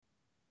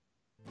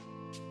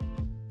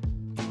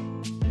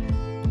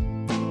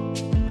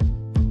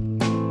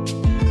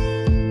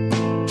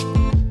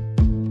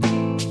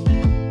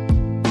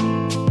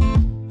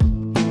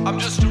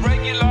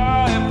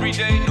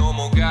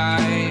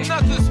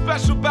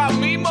about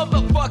me,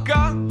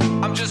 motherfucker.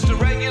 I'm just a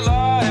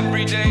regular,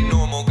 everyday,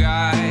 normal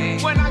guy.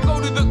 When I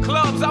go to the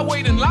clubs, I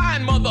wait in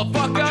line,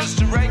 motherfucker. I'm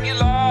just a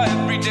regular,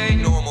 everyday,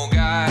 normal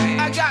guy.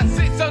 I got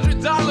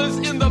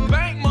 $600 in the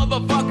bank,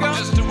 motherfucker. I'm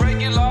just a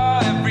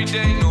regular,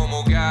 everyday,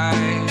 normal guy.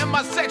 And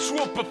my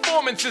sexual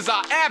performances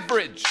are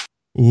average.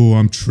 Oh,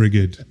 I'm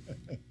triggered.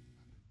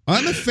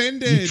 I'm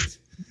offended.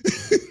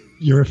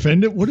 You're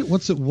offended?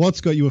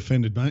 What's got you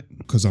offended, mate?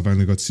 Because I've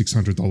only got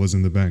 $600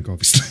 in the bank,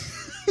 obviously.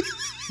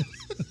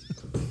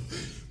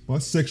 My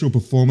sexual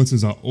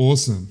performances are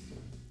awesome.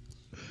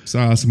 So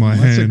ask my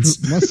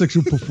hands. My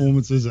sexual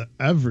performances are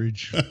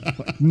average.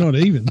 Not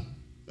even.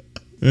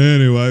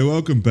 Anyway,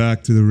 welcome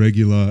back to the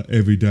regular,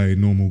 everyday,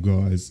 normal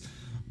guys.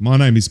 My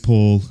name is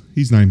Paul.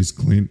 His name is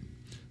Clint.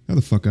 How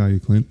the fuck are you,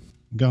 Clint?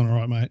 I'm going all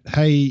right, mate.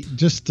 Hey,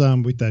 just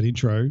with that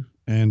intro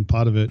and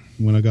part of it,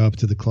 when I go up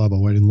to the club, I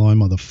wait in line,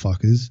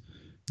 motherfuckers.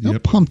 How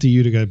pumped are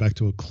you to go back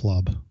to a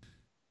club?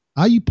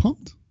 Are you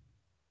pumped?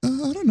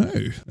 I don't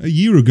know. A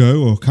year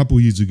ago or a couple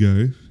of years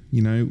ago,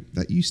 you know,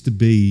 that used to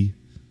be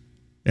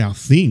our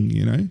thing,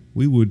 you know.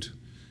 We would,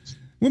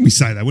 when we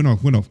say that, we're not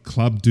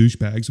club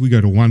douchebags. We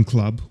go to one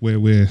club where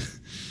we're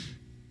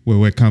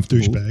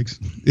comfortable. Douchebags.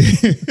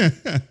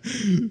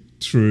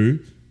 True.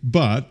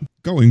 But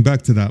going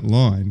back to that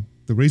line,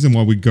 the reason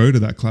why we go to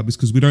that club is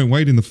because we don't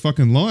wait in the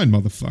fucking line,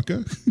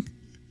 motherfucker.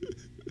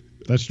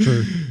 That's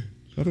true.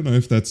 I don't know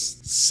if that's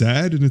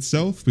sad in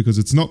itself, because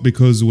it's not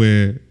because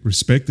we're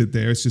respected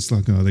there. It's just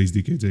like, oh, these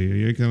dickheads are here.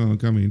 Yeah,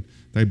 come in.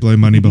 They blow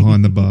money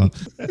behind the bar.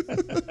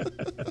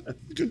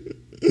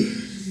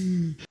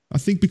 I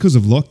think because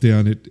of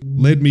lockdown, it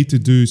led me to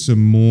do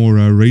some more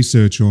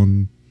research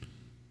on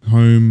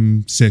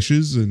home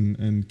sessions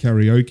and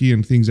karaoke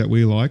and things that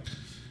we like.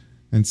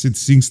 And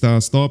since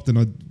SingStar stopped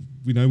and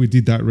we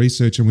did that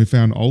research and we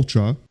found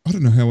Ultra, I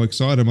don't know how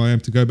excited I am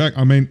to go back.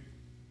 I mean,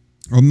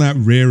 on that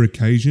rare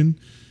occasion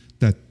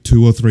that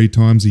 2 or 3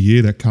 times a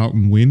year that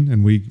Carlton win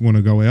and we want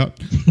to go out,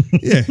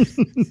 yeah.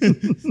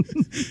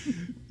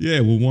 Yeah,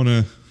 we'll want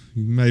to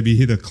maybe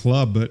hit a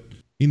club. But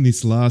in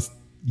this last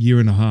year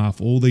and a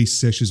half, all these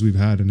sessions we've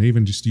had, and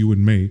even just you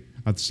and me,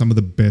 are some of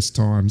the best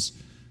times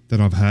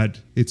that I've had.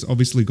 It's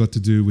obviously got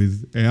to do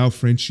with our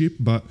friendship,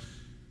 but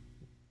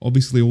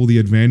obviously all the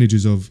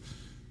advantages of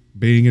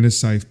being in a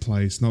safe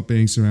place, not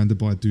being surrounded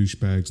by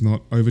douchebags,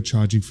 not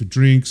overcharging for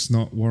drinks,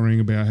 not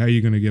worrying about how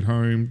you're going to get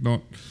home,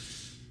 not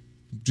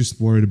just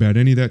worried about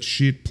any of that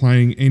shit,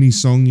 playing any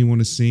song you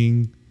want to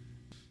sing.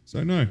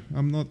 So no,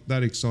 I'm not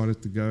that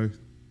excited to go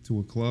to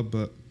a club,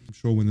 but I'm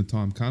sure when the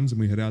time comes and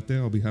we head out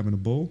there, I'll be having a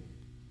ball.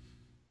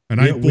 An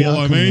 8 ball,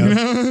 I mean. You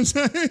know what I'm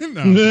saying?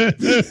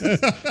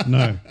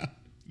 No.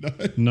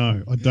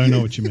 No, I don't know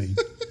what you mean.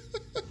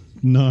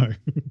 No.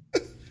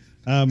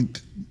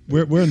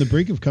 We're on the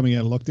brink of coming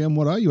out of lockdown.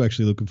 What are you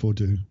actually looking forward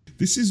to?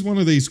 This is one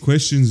of these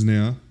questions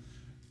now.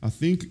 I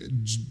think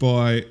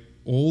by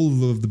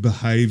all of the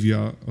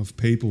behaviour of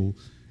people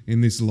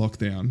in this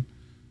lockdown,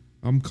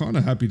 I'm kind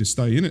of happy to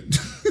stay in it.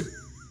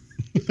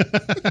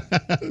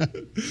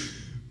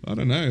 I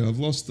don't know. I've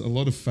lost a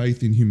lot of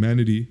faith in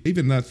humanity.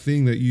 Even that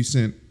thing that you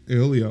sent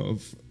earlier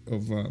of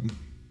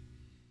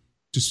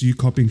just you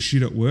copying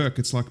shit at work.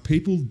 It's like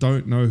people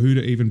don't know who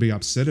to even be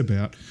upset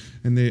about,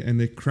 and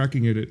they're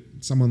cracking it at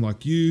someone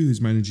like you who's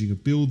managing a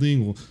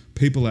building, or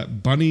people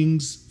at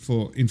Bunnings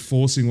for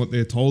enforcing what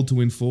they're told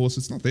to enforce.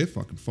 It's not their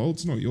fucking fault.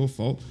 It's not your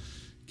fault.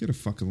 Get a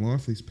fucking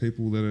life. These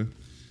people that are,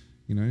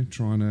 you know,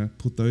 trying to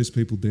put those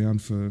people down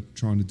for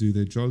trying to do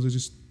their jobs. They're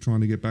just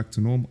trying to get back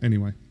to normal.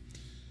 Anyway,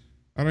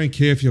 I don't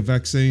care if you're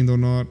vaccinated or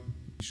not.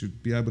 You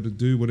should be able to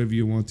do whatever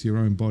you want to your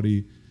own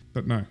body.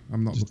 But no,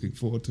 I'm not looking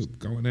forward to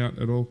going out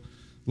at all.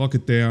 Lock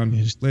it down,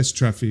 less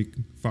traffic,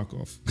 fuck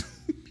off.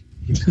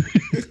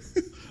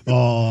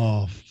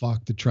 Oh,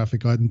 fuck the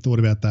traffic. I hadn't thought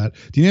about that.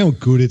 Do you know how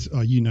good it's...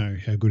 Oh, you know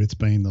how good it's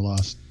been the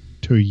last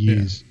 2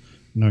 years.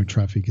 Yeah. No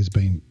traffic has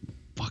been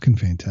fucking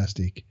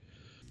fantastic.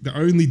 The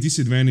only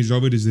disadvantage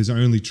of it is there's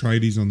only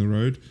tradies on the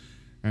road.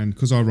 And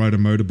because I ride a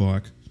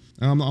motorbike,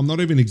 and I'm not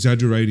even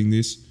exaggerating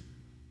this,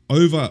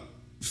 over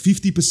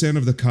 50%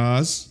 of the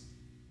cars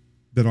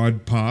that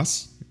I'd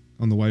pass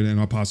on the way, and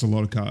I pass a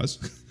lot of cars,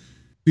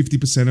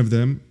 50% of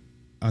them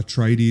are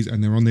tradies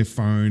and they're on their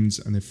phones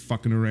and they're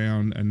fucking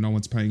around and no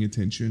one's paying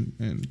attention.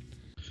 And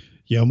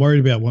yeah, I'm worried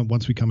about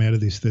once we come out of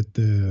this that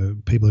the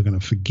people are going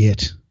to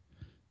forget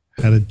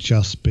how to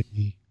just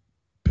be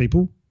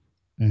people,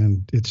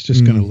 and it's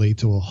just going to lead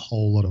to a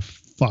whole lot of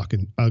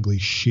fucking ugly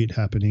shit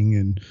happening.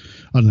 And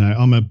I don't know,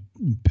 I'm a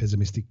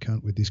pessimistic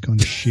cunt with this kind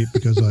of shit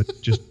because I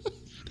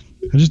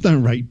just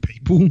don't rate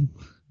people.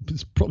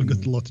 It's probably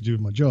got a lot to do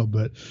with my job,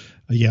 but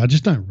yeah, I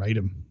just don't rate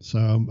them. So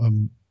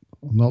I'm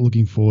not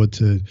looking forward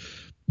to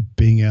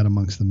being out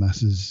amongst the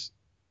masses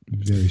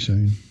very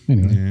soon.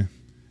 Anyway. Yeah.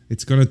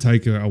 It's going to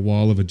take a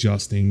while of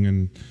adjusting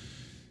and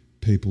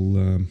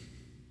people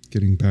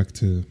getting back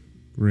to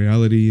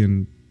reality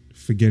and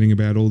forgetting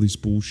about all this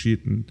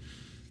bullshit. And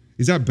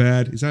is that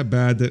bad? Is that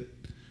bad that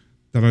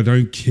I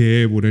don't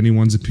care what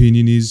anyone's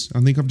opinion is?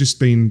 I think I've just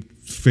been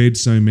fed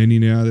so many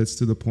now that's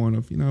to the point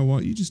of, you know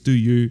what, you just do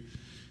you.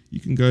 You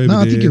can go over No,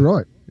 there. I think you're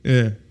right.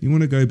 Yeah, you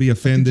want to go be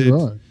offended.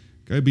 you're right.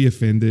 Go be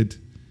offended.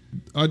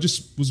 I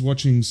just was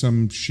watching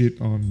some shit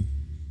on,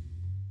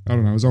 I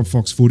don't know, it was on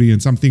Fox Footy,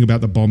 and something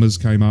about the Bombers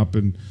came up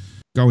and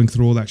going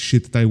through all that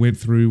shit that they went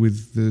through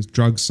with the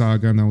drug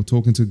saga, and they were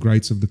talking to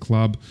greats of the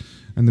club.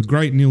 And the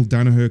great Neil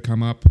Danaher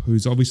come up,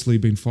 who's obviously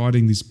been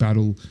fighting this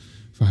battle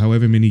for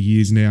however many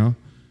years now.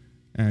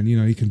 And, you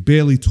know, he can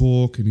barely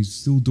talk, and he's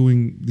still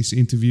doing this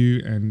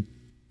interview. And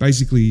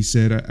basically he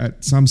said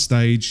at some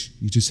stage,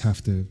 you just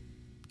have to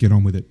get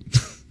on with it.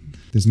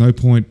 There's no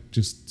point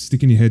just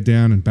sticking your head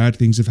down, and bad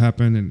things have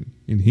happened. And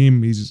in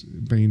him, he's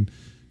been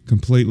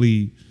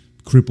completely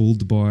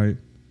crippled by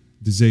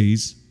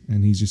disease.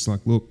 And he's just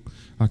like, look,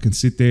 I can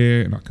sit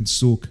there and I can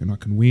sook and I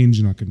can whinge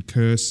and I can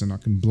curse and I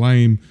can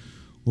blame,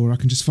 or I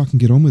can just fucking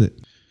get on with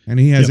it. And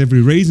he has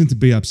every reason to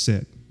be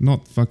upset.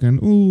 Not fucking,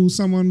 oh,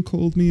 someone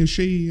called me a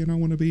she and I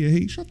want to be a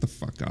he. Shut the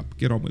fuck up.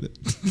 Get on with it.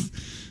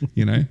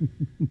 You know?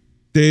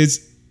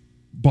 There's,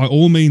 by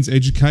all means,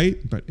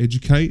 educate, but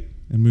educate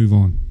and move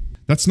on.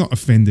 That's not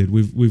offended.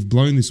 We've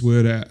blown this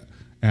word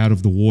out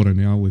of the water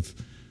now with,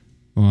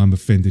 oh, I'm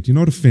offended. You're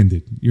not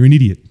offended. You're an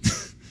idiot.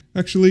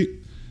 Actually,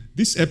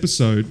 this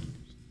episode,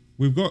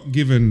 we've got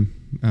given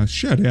a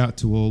shout out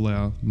to all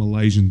our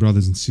Malaysian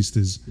brothers and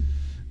sisters.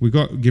 We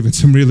got given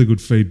some really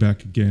good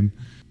feedback again.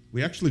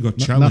 We actually got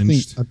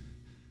challenged.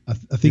 I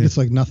think it's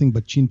like nothing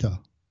but cinta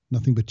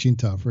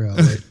for our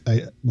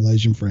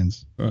Malaysian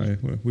friends. All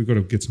right, well, we've got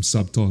to get some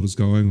subtitles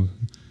going.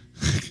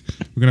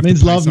 We're going to have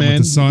means to pay love, someone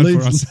man. to sign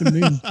for us.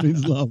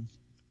 means love.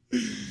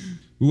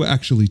 We were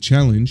actually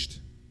challenged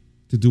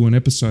to do an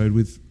episode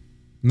with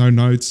no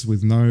notes,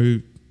 with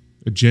no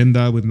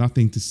agenda, with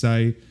nothing to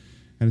say.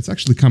 And it's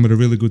actually come at a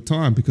really good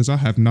time because I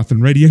have nothing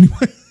ready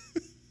anyway.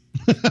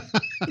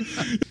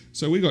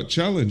 So we got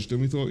challenged and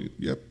we thought,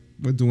 yep,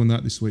 we're doing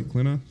that this week,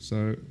 Clinner.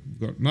 So we've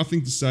got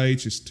nothing to say.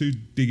 It's just two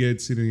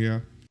digheads sitting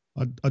here.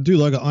 I do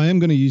like it. I am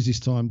going to use this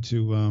time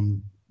to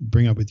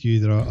bring up with you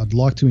that I'd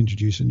like to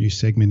introduce a new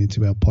segment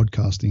into our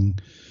podcasting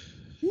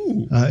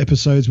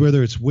episodes,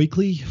 whether it's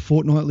weekly,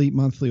 fortnightly,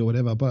 monthly, or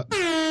whatever. But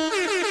I'm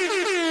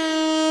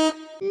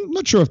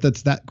not sure if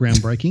that's that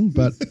groundbreaking.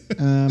 But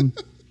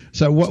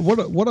so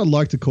what I'd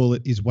like to call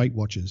it is Weight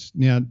Watchers.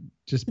 Now,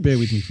 just bear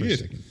with me for a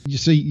second. You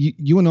see,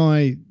 you and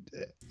I,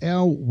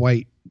 our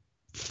weight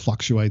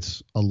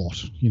fluctuates a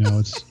lot. You know,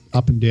 it's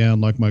up and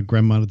down like my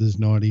grandmother's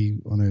 90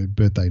 on her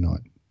birthday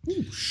night.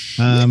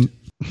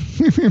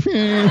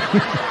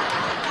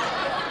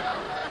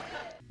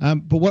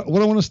 But what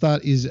I want to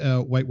start is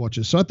Weight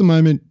Watchers. So at the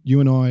moment, you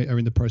and I are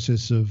in the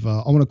process of,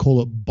 I want to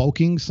call it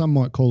bulking. Some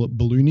might call it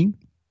ballooning.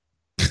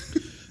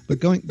 But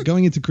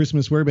going into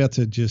Christmas, we're about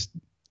to just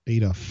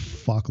eat a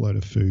fuckload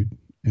of food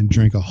and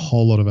drink a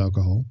whole lot of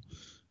alcohol.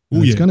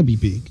 It's going to be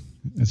big.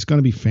 It's going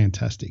to be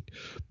fantastic.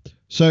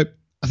 So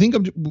I think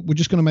we're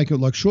just going to make it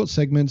like short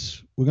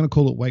segments. We're going to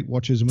call it Weight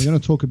Watchers, and we're going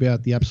to talk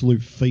about the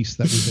absolute feast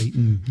that we've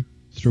eaten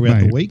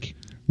throughout the week.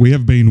 We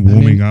have been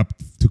warming up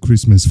to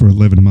Christmas for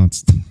 11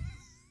 months.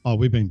 Oh,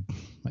 we've been,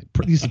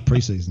 this is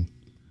pre-season.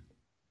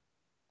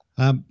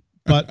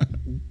 But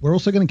we're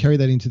also going to carry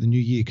that into the new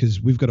year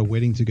because we've got a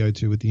wedding to go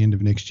to at the end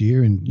of next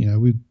year, and you know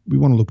we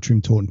want to look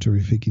trim, taut, and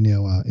terrific in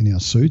our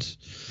suits.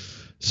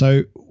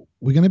 So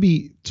we're going to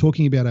be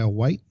talking about our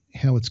weight,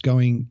 how it's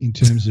going in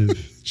terms of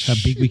how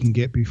big we can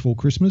get before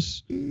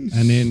Christmas, and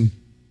then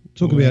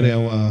talk about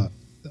our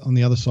on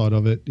the other side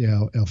of it,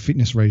 our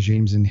fitness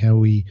regimes and how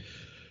we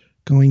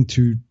going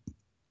to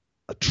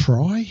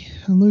try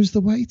and lose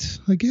the weight,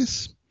 I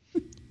guess,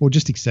 or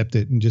just accept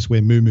it and just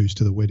wear muumuus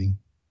to the wedding.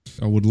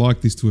 I would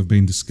like this to have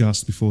been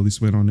discussed before this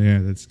went on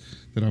air.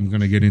 That I'm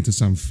going to get into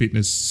some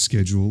fitness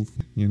schedule.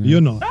 You know,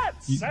 you're not.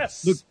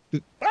 Look,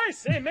 I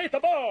say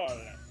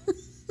meatball.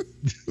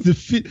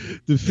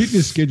 The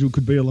fitness schedule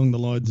could be along the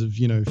lines of,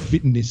 you know,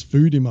 fitting this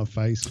food in my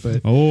face,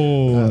 but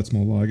that's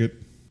more like it.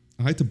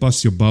 I hate to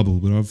bust your bubble,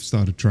 but I've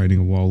started training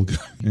a while ago.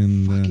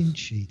 And fucking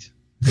cheat.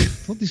 I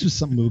thought this was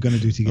something we were going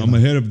to do together. I'm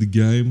ahead of the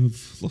game.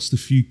 We've lost a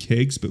few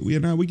kegs, but we're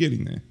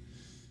getting there.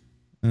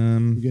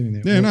 We're getting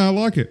there. Yeah, no, I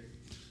like it.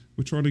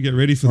 We're trying to get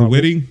ready for the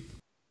wedding.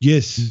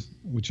 Yes,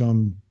 which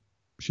I'm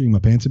shitting my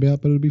pants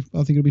about, but I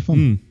think it'll be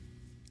fun.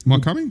 Am I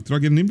coming? Did I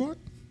get an invite?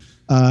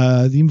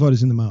 The invite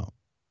is in the mail.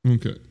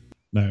 Okay.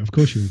 No, of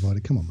course you're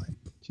invited. Come on, mate.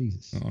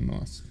 Jesus. Oh,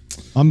 nice.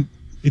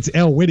 It's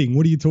our wedding.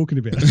 What are you talking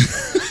about?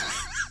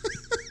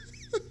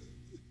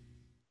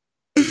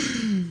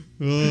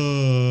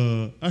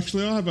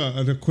 Actually, I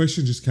have a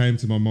question just came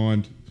to my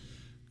mind.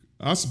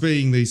 Us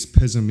being these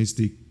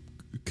pessimistic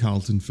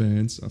Carlton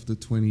fans after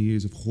 20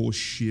 years of horse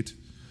shit,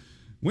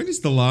 when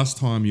is the last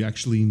time you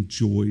actually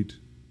enjoyed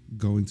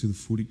going to the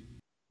footy?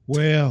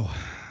 Well,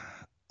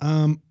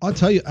 I'll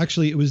tell you,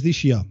 actually, it was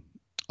this year.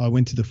 I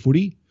went to the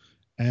footy,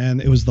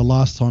 and it was the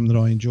last time that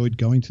I enjoyed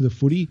going to the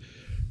footy.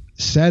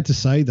 Sad to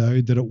say,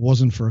 though, that it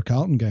wasn't for a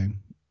Carlton game.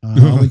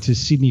 I went to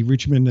Sydney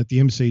Richmond at the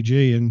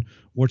MCG and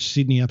watched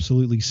Sydney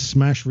absolutely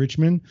smash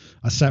Richmond.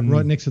 I sat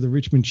right next to the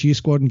Richmond cheer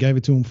squad and gave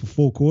it to them for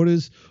 4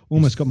 quarters.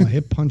 Almost got my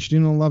head punched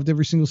in. I loved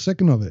every single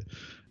second of it.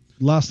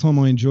 last time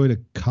I enjoyed a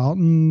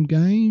Carlton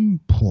game?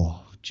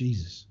 Oh,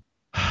 Jesus.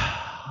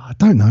 I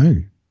don't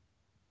know.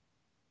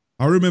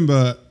 I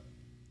remember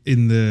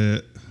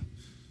when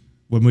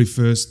we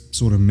first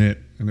sort of met,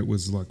 and it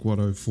was like,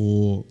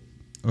 04,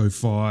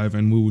 05,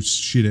 and we were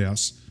shit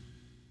house.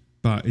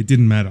 But it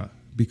didn't matter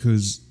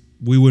because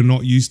we were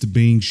not used to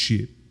being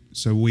shit.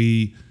 So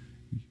we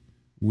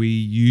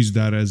used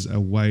that as a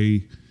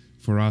way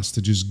for us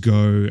to just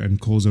go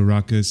and cause a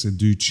ruckus and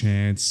do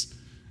chants,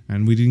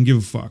 and we didn't give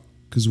a fuck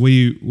because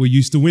we were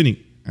used to winning,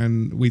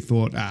 and we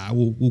thought,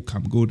 we'll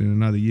come good in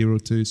another year or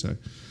two. So,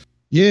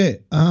 yeah,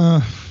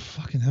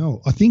 fucking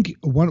hell. I think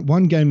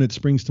one game that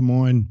springs to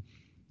mind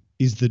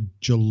is the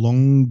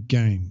Geelong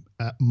game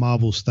at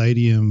Marvel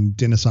Stadium.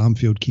 Dennis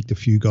Armfield kicked a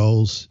few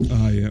goals.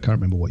 Oh, yeah. I can't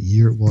remember what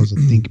year it was. I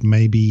think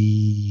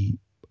maybe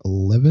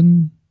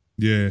 11.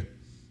 Yeah.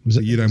 Was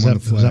it? You don't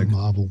want the flag. Was that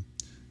Marvel?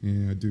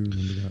 Yeah, I do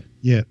remember that.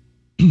 Yeah.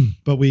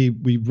 But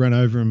we ran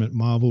over him at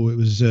Marvel. It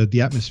was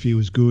the atmosphere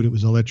was good. It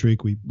was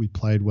electric. We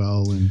played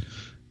well, and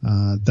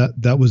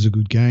that was a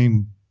good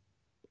game.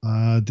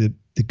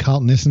 The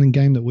Carlton Essendon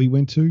game that we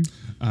went to.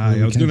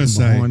 I was going to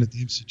say behind at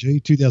the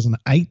MCG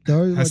 2008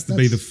 though. Has to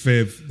be the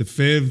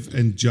Fev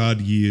and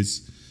Judd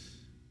years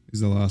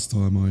is the last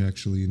time I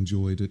actually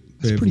enjoyed it.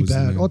 That's pretty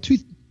bad.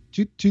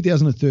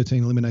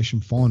 2013 elimination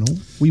final.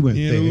 We weren't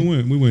there.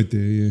 We weren't there.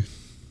 Yeah,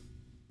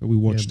 but we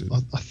watched it.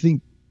 I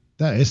think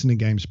that Essendon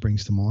game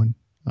springs to mind.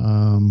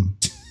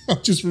 I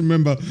just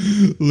remember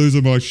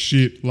losing my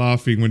shit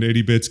laughing when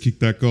Eddie Betts kicked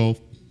that goal.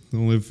 I'll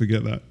never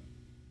forget that.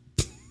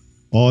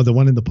 Oh, the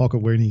one in the pocket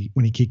when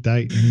he kicked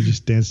 8 and he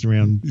just danced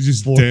around. He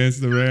just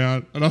danced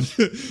around. And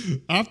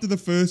after the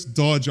first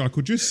dodge, I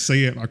could just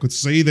see it. I could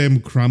see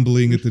them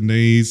crumbling at the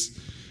knees.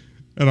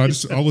 And I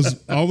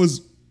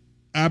was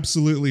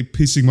absolutely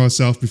pissing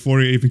myself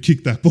before he even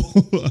kicked that ball.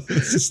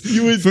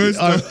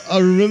 I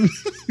remember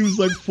he was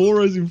like 4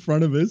 rows in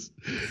front of us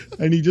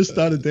and he just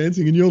started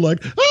dancing and you're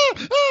like,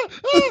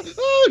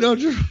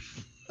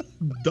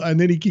 and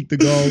then he kicked the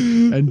goal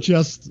and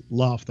just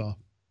laughter.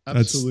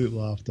 Absolute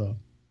laughter.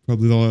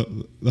 Probably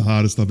the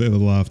hardest I've ever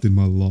laughed in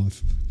my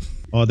life.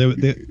 Oh, there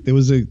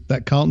was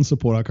that Carlton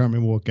supporter. I can't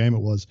remember what game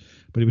it was,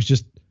 but he was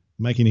just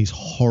making these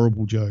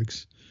horrible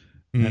jokes.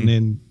 And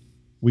then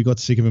we got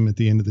sick of him at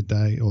the end of the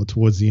day or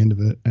towards the end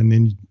of it. And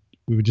then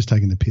we were just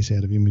taking the piss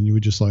out of him. And you were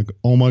just like,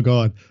 oh my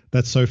God,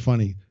 that's so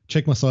funny.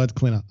 Check my sides,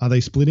 Clinner. Are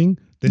they splitting?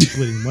 They're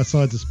splitting. My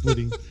sides are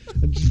splitting.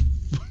 And just,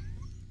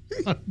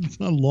 I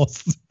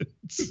lost it.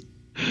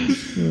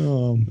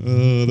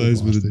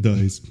 Those were the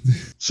days.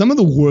 Some of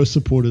the worst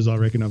supporters I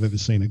reckon I've ever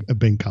seen have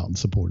been Carlton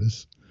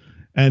supporters.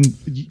 And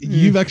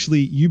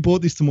you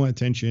brought this to my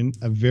attention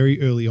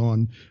very early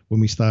on when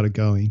we started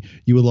going.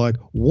 You were like,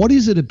 what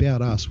is it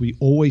about us? We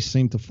always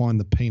seem to find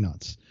the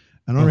peanuts.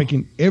 And I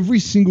reckon every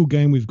single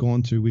game we've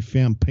gone to, we've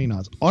found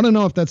peanuts. I don't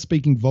know if that's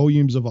speaking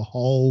volumes of a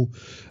whole,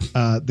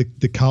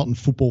 the Carlton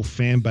football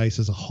fan base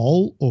as a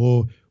whole,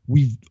 or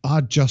we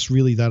are just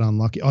really that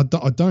unlucky. I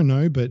don't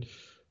know, but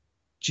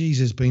geez,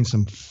 there's been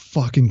some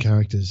fucking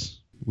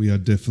characters. We are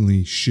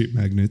definitely shit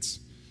magnets.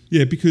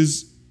 Yeah,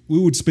 because we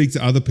would speak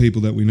to other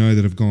people that we know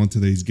that have gone to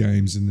these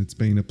games and it's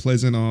been a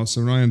pleasant,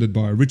 surrounded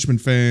by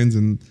Richmond fans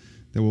and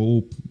they were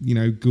all,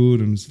 good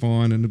and it's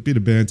fine and a bit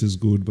of banter's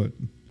good. But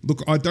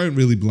look, I don't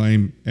really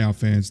blame our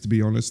fans, to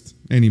be honest,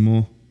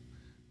 anymore.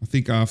 I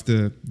think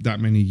after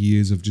that many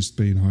years of just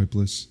being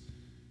hopeless,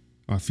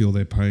 I feel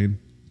their pain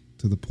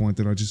to the point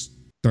that I just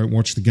don't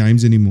watch the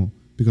games anymore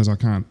because I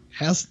can't.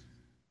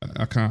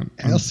 I can't.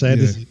 How sad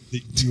is it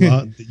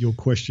that your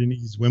question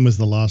is, when was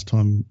the last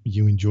time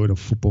you enjoyed a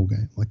football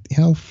game? Like,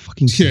 how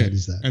fucking sad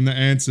is that? And the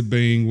answer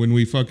being when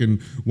we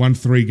fucking won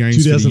 3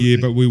 games for the year,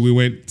 but we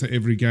went to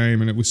every game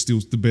and it was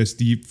still the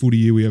best footy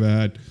year we ever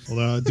had.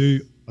 Although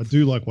I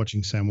do like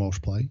watching Sam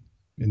Walsh play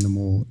in the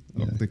more.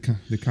 They're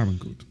coming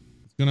good.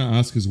 I was going to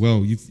ask as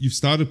well, you've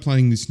started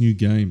playing this new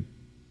game.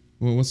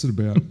 Well, what's it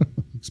about?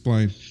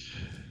 Explain.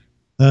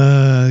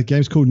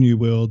 Game's called New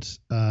Worlds.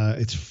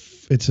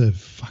 It's a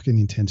fucking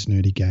intense,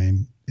 nerdy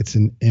game. It's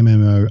an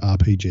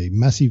MMORPG,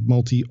 massive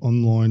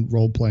multi-online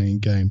role-playing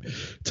game.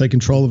 Take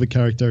control of a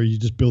character, you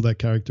just build that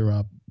character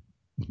up,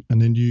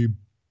 and then you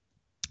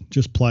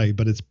just play.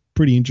 But it's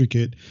pretty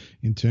intricate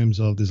in terms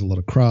of there's a lot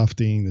of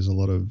crafting, there's a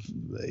lot of,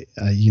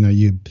 you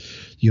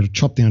got to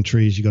chop down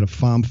trees, you got to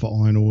farm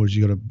for iron ores,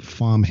 you got to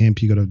farm hemp,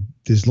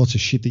 there's lots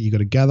of shit that you got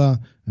to gather,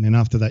 and then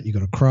after that you got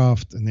to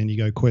craft, and then you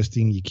go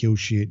questing, you kill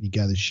shit, you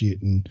gather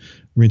shit, and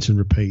rinse and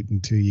repeat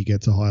until you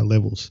get to higher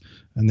levels.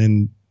 And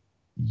then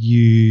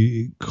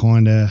you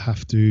kind of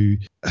have to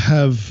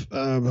have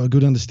a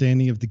good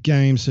understanding of the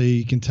game so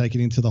you can take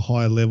it into the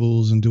higher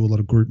levels and do a lot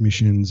of group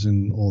missions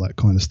and all that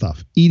kind of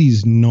stuff. It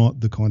is not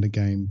the kind of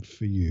game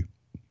for you.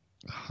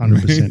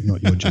 100%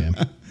 not your jam.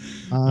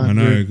 I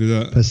know.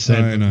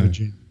 100% not your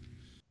jam.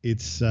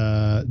 It's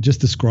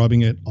just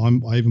describing it. I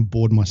even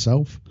bored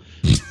myself.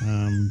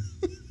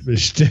 But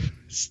it's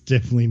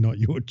definitely not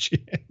your jam.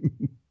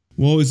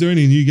 Well, is there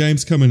any new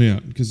games coming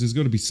out? Because there's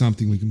got to be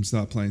something we can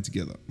start playing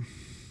together.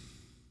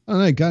 I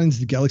don't know. Guardians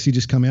of the Galaxy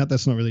just come out.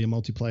 That's not really a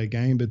multiplayer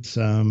game, but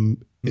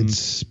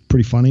it's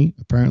pretty funny.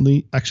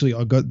 Apparently, actually,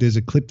 there's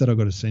a clip that I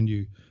got to send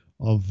you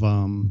of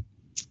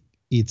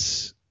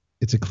it's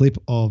a clip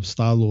of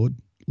Star-Lord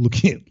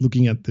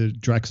looking at the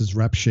Drax's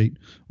rap sheet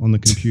on the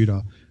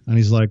computer, and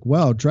he's like,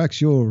 "Wow,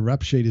 Drax, your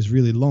rap sheet is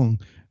really long."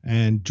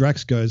 And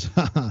Drax goes,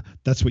 "Haha,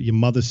 that's what your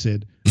mother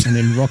said." And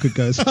then Rocket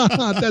goes,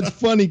 "Haha, that's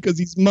funny because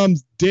his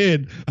mum's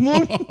dead."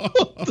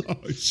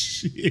 Oh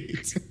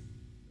shit!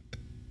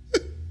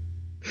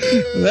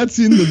 That's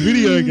in the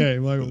video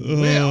game. Like,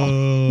 wow.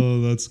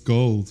 Oh, that's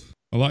gold.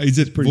 Is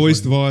it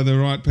voiced by the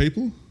right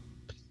people?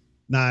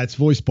 Nah, it's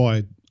voiced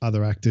by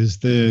other actors.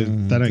 They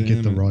don't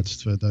get the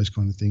rights for those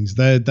kind of things.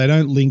 They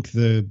don't link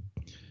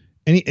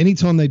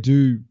anytime they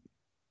do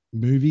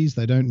movies,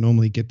 they don't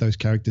normally get those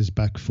characters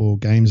back for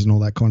games and all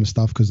that kind of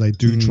stuff, because they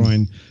do try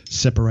and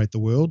separate the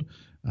world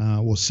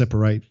or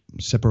separate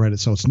it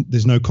so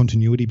there's no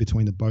continuity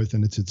between the both,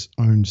 and it's its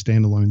own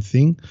standalone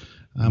thing,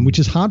 which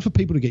is hard for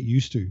people to get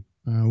used to.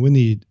 When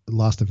the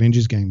last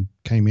Avengers game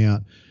came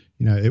out,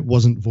 it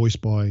wasn't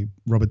voiced by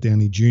Robert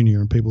Downey Jr.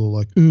 and people are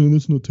like, "Oh,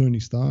 that's not Tony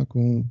Stark."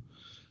 Well,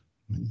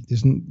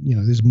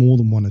 there's more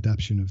than one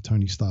adaptation of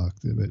Tony Stark.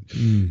 But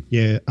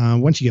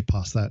once you get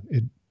past that,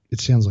 it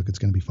sounds like it's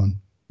going to be fun.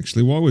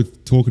 Actually, while we're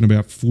talking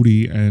about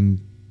footy and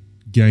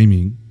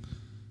gaming,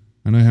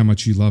 I know how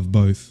much you love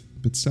both,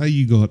 but say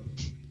you got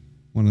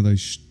one of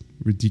those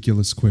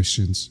ridiculous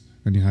questions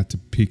and you had to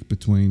pick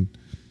between,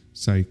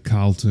 say,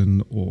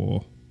 Carlton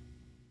or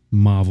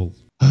Marvel.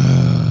 Fuck.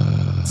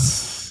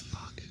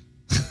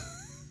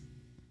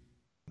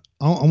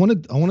 I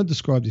want to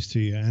describe this to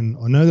you, and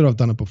I know that I've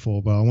done it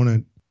before, but I want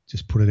to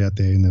just put it out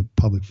there in the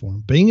public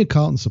forum. Being a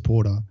Carlton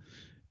supporter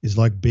is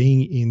like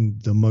being in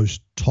the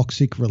most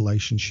toxic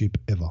relationship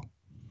ever.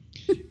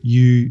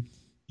 You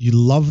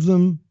love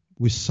them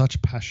with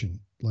such passion,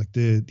 like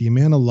the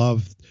amount of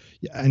love,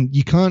 and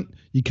you can't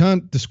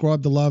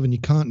describe the love, and you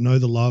can't know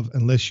the love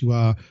unless you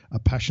are a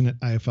passionate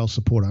AFL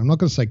supporter. I'm not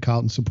going to say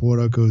Carlton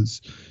supporter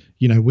because,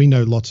 we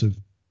know lots of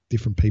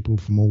different people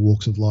from all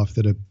walks of life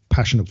that are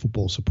passionate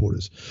football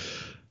supporters.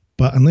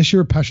 But unless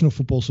you're a passionate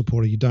football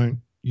supporter, you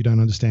don't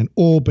understand,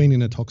 or been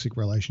in a toxic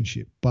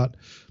relationship. But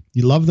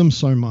you love them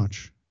so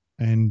much,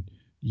 and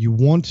you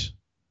want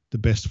the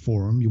best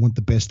for them. You want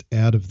the best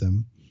out of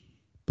them,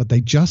 but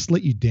they just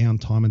let you down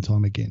time and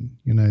time again.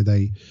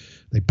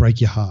 They break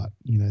your heart.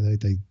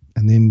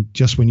 And then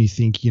just when you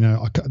think,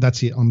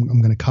 that's it, I'm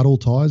going to cut all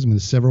ties. I'm going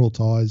to sever all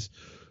ties.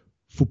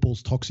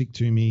 Football's toxic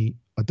to me.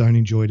 I don't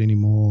enjoy it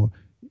anymore.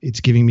 It's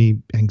giving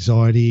me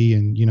anxiety,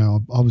 and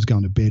I was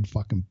going to bed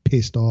fucking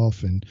pissed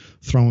off and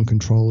throwing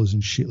controllers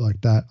and shit like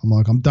that. I'm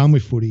like, I'm done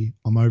with footy.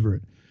 I'm over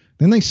it.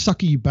 Then they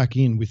sucker you back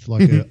in with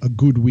like a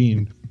good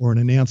win or an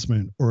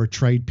announcement or a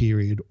trade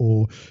period,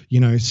 or,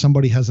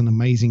 somebody has an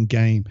amazing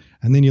game.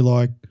 And then you're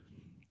like,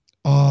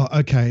 oh,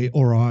 okay,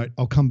 all right,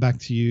 I'll come back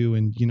to you,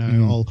 and,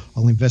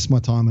 I'll invest my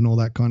time and all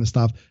that kind of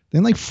stuff.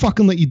 Then they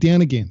fucking let you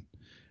down again.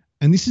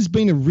 And this has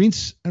been a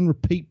rinse and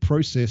repeat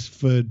process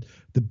for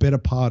the better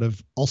part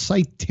of, I'll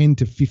say 10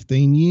 to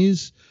 15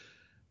 years.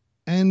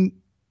 And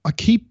I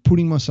keep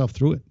putting myself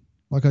through it.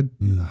 Like I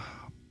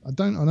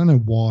don't know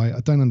why. I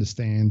don't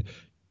understand.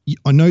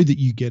 I know that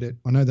you get it.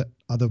 I know that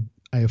other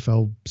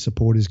AFL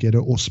supporters get it,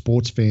 or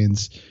sports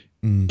fans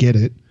get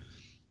it.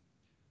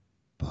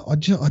 But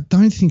I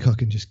don't think I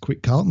can just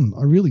quit Carlton.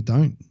 I really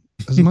don't.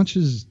 As much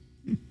as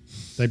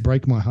they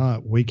break my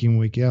heart week in,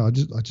 week out,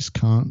 I just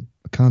can't.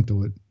 I can't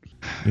do it.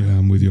 Yeah,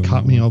 I'm with you.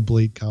 Cut me, I'll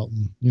bleed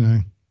Carlton.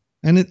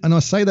 And I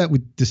say that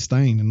with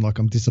disdain and like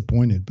I'm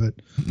disappointed, but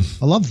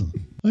I love them.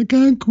 I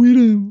can't quit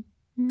them.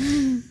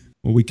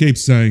 Well, we keep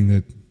saying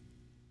that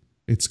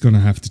it's going to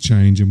have to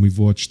change, and we've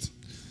watched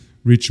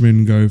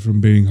Richmond go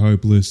from being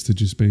hopeless to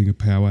just being a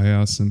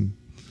powerhouse, and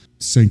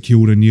St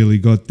Kilda nearly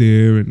got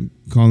there, and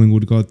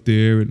Collingwood got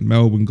there, and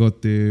Melbourne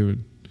got there,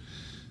 and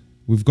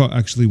we've got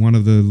actually one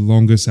of the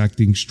longest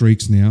acting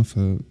streaks now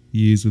for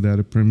years without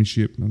a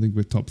premiership. I think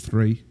we're top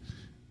 3,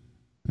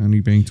 only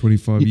being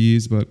 25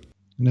 years. But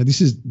this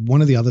is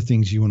one of the other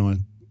things you and I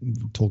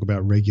talk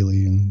about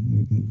regularly,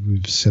 and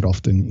we've said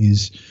often,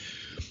 is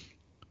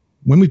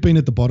when we've been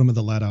at the bottom of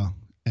the ladder.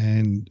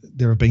 And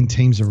there have been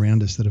teams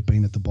around us that have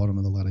been at the bottom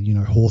of the ladder.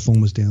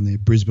 Hawthorn was down there,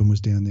 Brisbane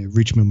was down there,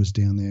 Richmond was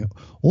down there.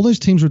 All those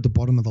teams were at the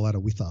bottom of the ladder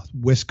with us.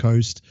 West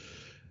Coast,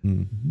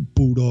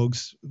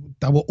 Bulldogs,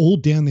 they were all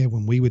down there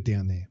when we were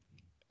down there.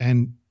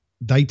 And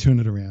they turn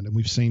it around. And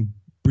we've seen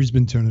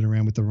Brisbane turn it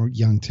around with the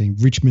young team.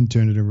 Richmond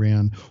turned it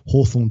around.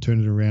 Hawthorn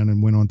turned it around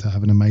and went on to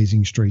have an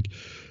amazing streak.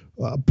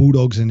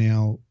 Bulldogs are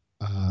now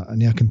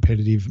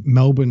competitive.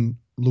 Melbourne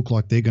look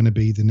like they're going to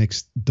be the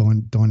next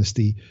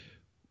dynasty.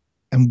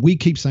 And we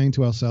keep saying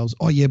to ourselves,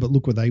 oh, yeah, but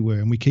look where they were.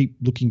 And we keep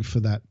looking for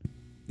that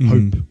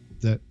hope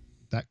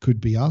that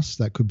could be us,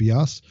 that could be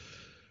us.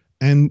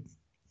 And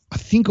I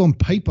think on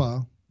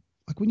paper,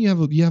 like when you have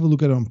a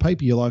look at it on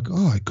paper, you're like,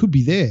 oh, it could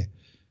be there.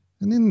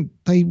 And then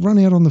they run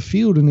out on the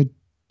field and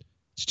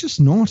it's just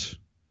not.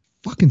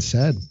 Fucking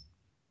sad.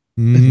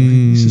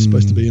 Anyway, this is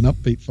supposed to be an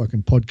upbeat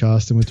fucking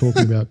podcast, and we're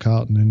talking about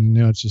Carlton, and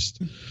now it's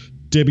just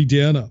Debbie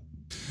Downer.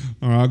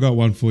 All right, I got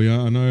one for you.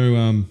 I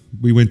know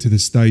we went to the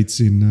States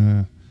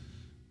in,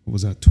 what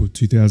was that,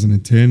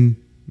 2010? And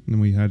then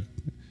we had,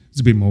 it's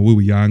a bit more, we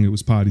were young, it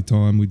was party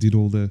time. We did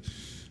all the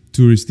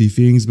touristy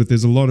things, but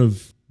there's a lot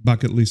of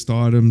bucket list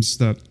items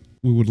that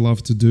we would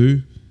love to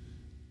do.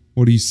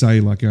 What do you say,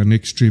 like our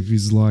next trip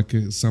is like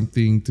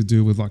something to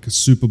do with like a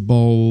Super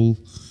Bowl,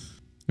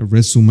 a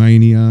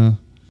WrestleMania?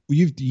 Well,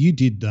 you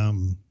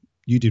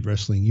did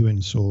wrestling. You went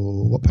and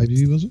saw, what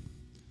pay-per-view was it?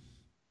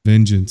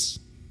 Vengeance.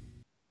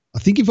 I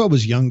think if I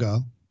was younger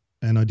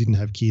and I didn't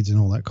have kids and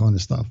all that kind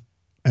of stuff,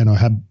 and I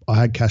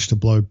had cash to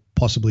blow,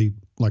 possibly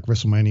like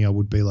WrestleMania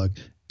would be like,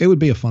 it would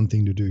be a fun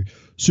thing to do.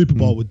 Super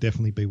Bowl would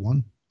definitely be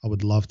one. I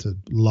would love to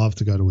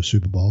go to a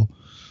Super Bowl.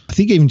 I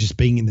think even just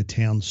being in the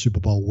town Super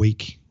Bowl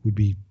week would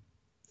be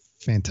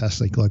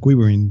fantastic. Like we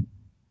were in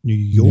New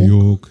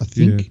York, I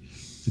think,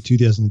 for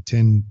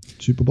 2010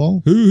 Super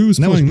Bowl. Who was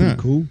playing that? Was that?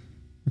 Cool.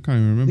 I can't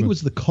even remember. I think it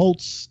was the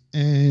Colts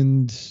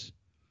and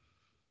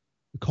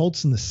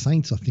the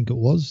Saints. I think it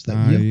was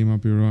that year. You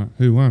might be right.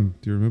 Who won?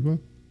 Do you remember?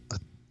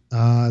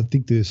 I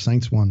think the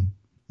Saints won.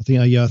 I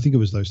think it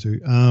was those two.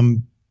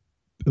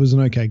 It was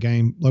an okay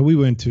game. Like we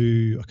went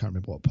to, I can't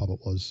remember what pub it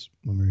was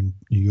when we were in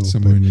New York.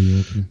 Somewhere in New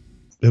York. Yeah.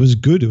 It was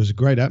good. It was a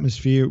great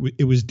atmosphere.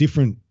 It was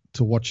different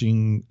to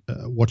watching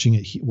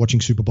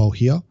Super Bowl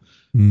here.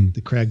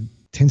 The crowd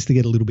tends to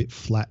get a little bit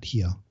flat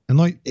here, and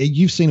like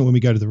you've seen it when we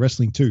go to the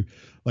wrestling too.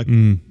 Like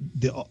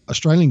the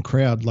Australian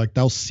crowd, like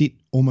they'll sit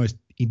almost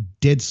in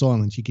dead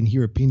silence. You can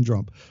hear a pin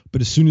drop,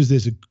 but as soon as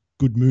there's a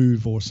good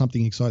move or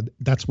something exciting,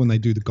 that's when they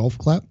do the golf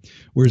clap.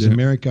 Whereas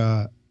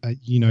America,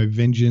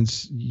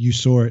 Vengeance, you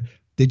saw it.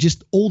 They're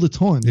just all the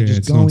time. They're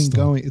just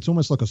going. It's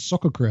almost like a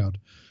soccer crowd.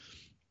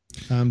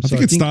 I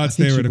think it starts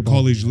there at a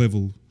college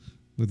level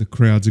where the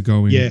crowds are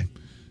going. Yeah.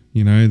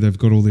 They've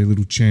got all their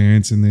little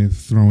chants and they're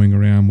throwing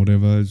around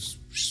whatever,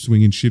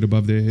 swinging shit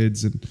above their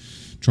heads and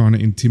trying to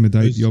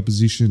intimidate the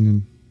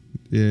opposition.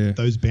 And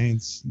those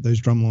bands, those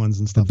drum lines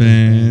and stuff. The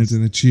bands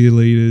and the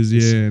cheerleaders.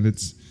 And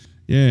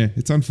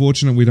it's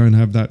unfortunate we don't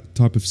have that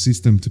type of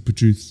system to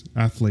produce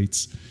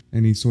athletes.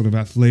 Any sort of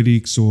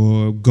athletics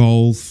or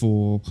golf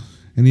or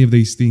any of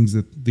these things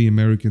that the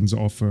Americans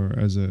offer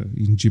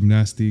in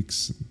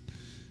gymnastics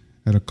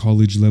at a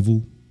college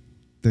level.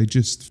 They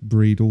just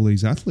breed all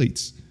these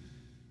athletes.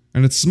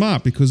 And it's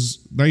smart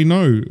because they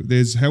know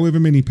there's however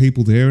many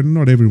people there, and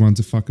not everyone's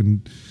a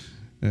fucking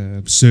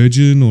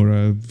surgeon or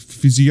a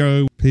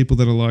physio. People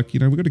that are like,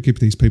 we've got to keep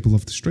these people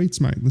off the streets,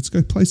 mate. Let's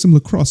go play some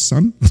lacrosse,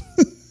 son.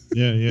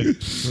 Yeah,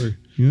 true.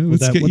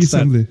 Let's get you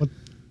some there.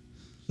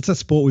 What's that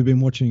sport we've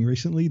been watching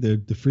recently?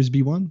 The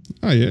frisbee one?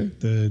 Oh, yeah.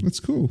 That's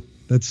cool.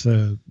 That's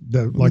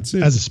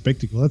as a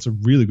spectacle, that's a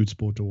really good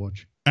sport to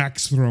watch.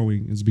 Axe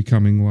throwing is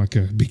becoming like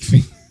a big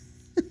thing.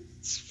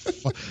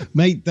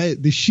 Mate,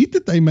 the shit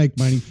that they make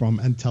money from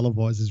and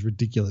televise is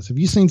ridiculous. Have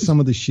you seen some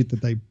of the shit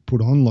that they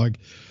put on, like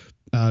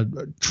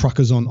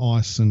truckers on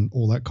ice and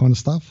all that kind of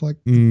stuff? Like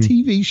the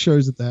TV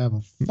shows that they have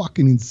are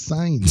fucking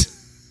insane.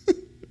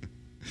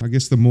 I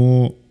guess the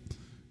more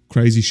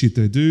crazy shit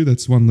they do,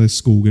 that's one less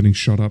school getting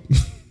shot up.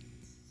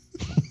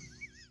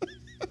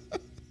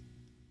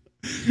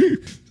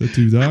 Is that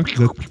too dark?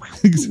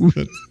 Is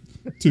that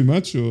too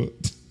much? Or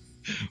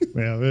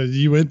well,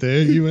 you went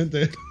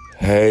there.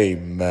 Hey,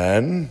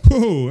 man.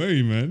 Oh,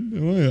 hey, man.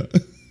 How are you?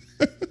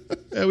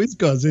 How is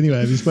guys anyway?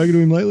 Have you spoken to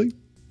him lately?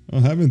 I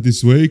haven't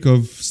this week.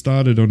 I've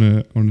started on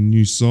a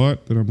new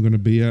site that I'm going to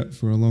be at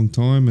for a long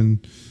time.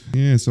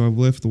 And so I've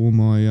left all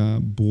my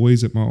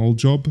boys at my old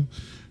job.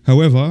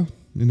 However,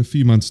 in a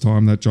few months'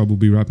 time, that job will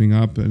be wrapping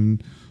up.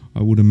 And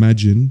I would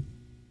imagine,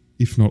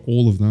 if not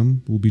all of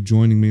them, will be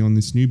joining me on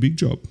this new big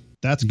job.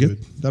 That's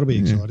good. That'll be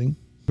exciting.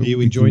 Are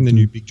you enjoying the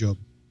new big job?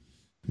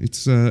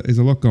 It's there's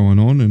a lot going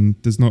on, and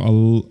there's not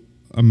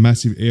a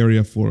massive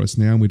area for us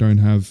now. We don't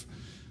have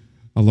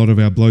a lot of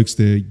our blokes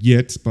there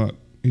yet, but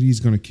it is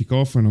going to kick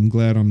off, and I'm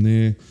glad I'm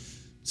there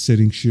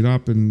setting shit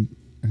up and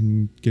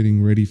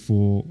getting ready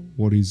for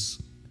what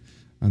is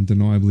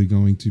undeniably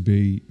going to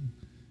be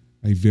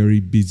a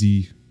very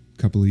busy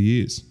couple of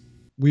years.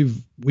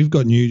 We've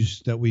got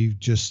news that we've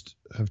just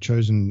have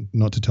chosen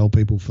not to tell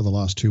people for the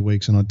last 2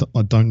 weeks, and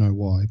I don't know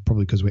why.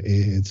 Probably because we're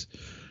airheads.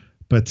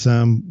 But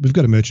we've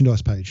got a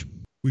merchandise page.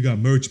 We got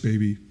merch,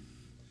 baby.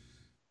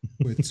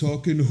 We're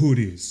talking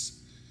hoodies.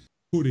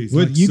 Hoodies.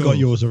 Well, you got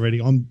yours already.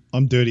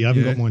 I'm dirty. I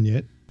haven't got mine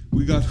yet.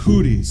 We got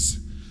hoodies.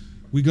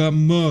 We got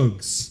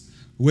mugs.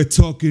 We're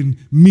talking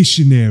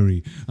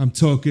missionary. I'm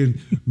talking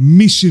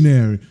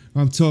missionary.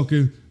 I'm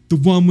talking the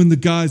one when the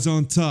guy's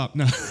on top.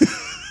 No.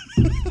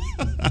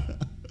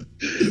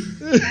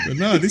 But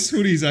no, this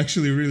hoodie is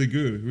actually really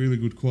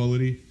good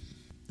quality.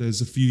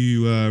 There's a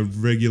few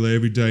regular,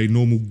 everyday,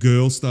 normal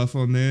girl stuff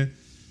on there,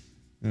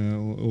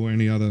 or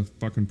any other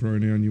fucking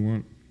pronoun you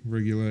want.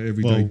 Regular,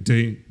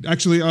 everyday.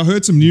 Actually, I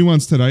heard some new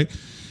ones today.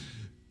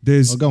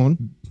 Go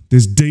on.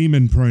 There's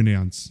demon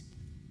pronouns.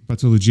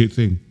 That's a legit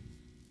thing.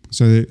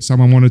 So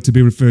someone wanted to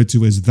be referred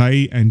to as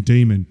they and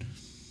demon.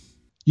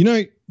 You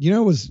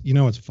know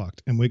what's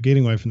fucked, and we're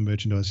getting away from the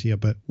merchandise here,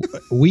 but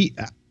we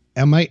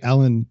our mate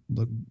Alan,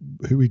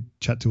 who we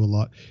chat to a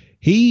lot,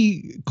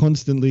 he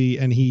constantly,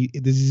 and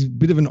there's a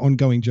bit of an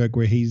ongoing joke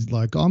where he's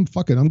like, I'm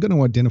going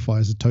to identify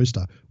as a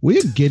toaster.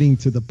 We're getting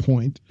to the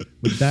point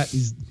where that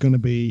is going to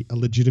be a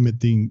legitimate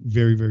thing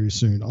very, very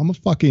soon. I'm a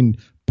fucking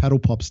paddle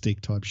pop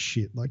stick type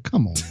shit. Like,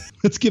 come on.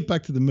 Let's get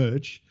back to the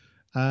merch.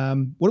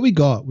 What do we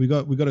got? We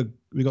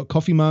got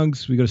coffee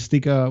mugs. We got a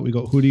sticker. We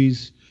got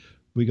hoodies.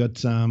 We got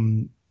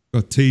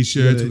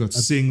t-shirts. We got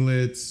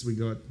singlets. We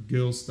got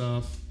girl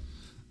stuff.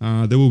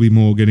 There will be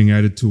more getting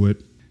added to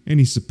it.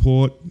 Any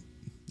support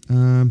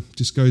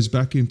just goes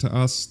back into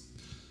us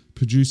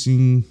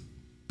producing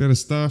better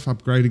stuff,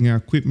 upgrading our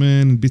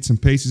equipment, bits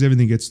and pieces.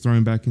 Everything gets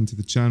thrown back into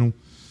the channel.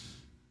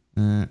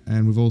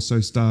 And we've also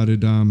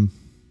started a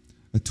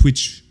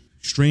Twitch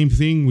stream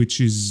thing,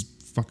 which is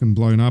fucking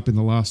blown up in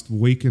the last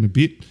week and a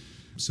bit.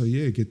 So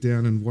yeah, get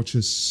down and watch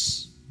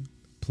us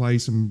play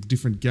some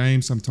different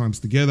games, sometimes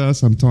together,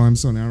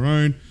 sometimes on our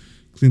own.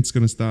 Clint's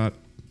going to start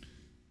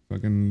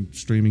fucking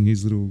streaming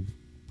his little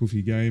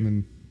poofy game,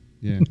 and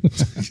yeah.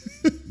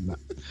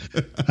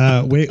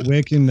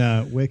 Where can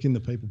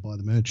the people buy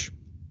the merch?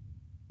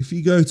 If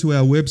you go to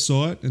our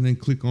website and then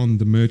click on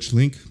the merch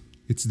link,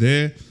 it's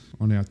there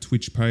on our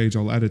Twitch page.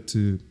 I'll add it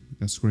to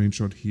a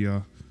screenshot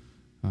here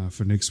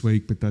for next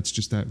week, but that's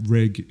just that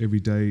reg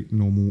everyday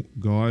normal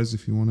guys.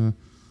 If you want to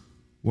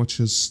watch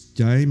us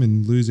game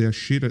and lose our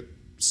shit at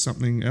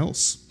something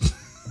else.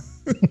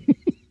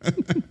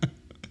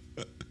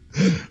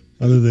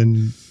 Other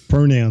than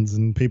pronouns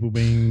and people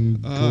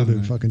being called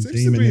a fucking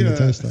demon in the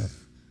toaster.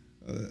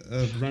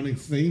 A running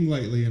theme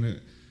lately, and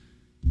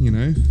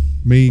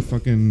me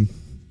fucking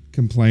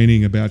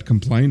complaining about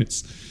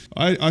complainers.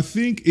 I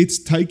think it's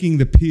taking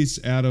the piss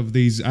out of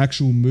these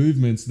actual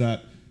movements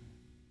that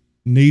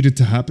needed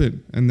to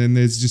happen. And then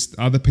there's just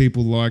other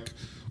people like,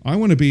 I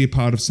want to be a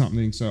part of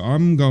something, so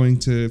I'm going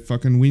to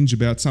fucking whinge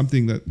about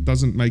something that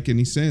doesn't make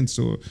any sense,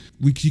 or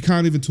you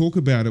can't even talk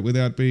about it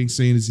without being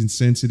seen as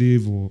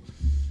insensitive, or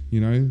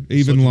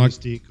even like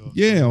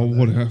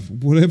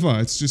whatever.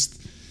 It's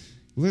just,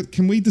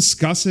 can we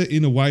discuss it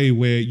in a way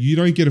where you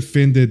don't get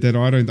offended that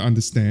I don't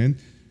understand,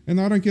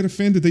 and I don't get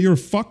offended that you're a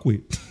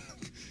fuckwit?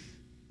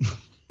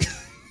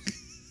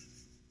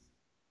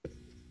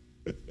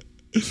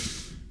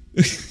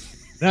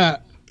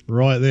 That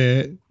right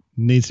there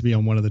needs to be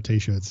on one of the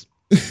t-shirts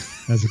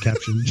as a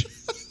caption.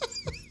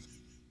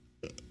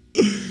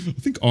 I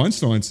think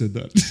Einstein said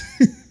that.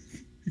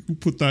 We'll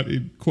put that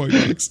in quote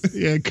marks.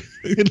 Yeah,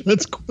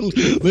 let's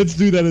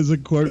do that as a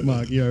quote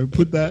mark.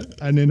 Put that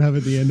and then have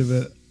at the end of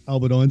it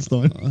Albert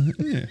Einstein.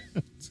 Yeah,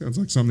 sounds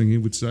like something he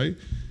would say.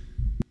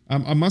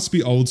 I must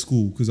be old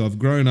school because I've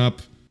grown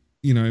up,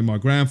 my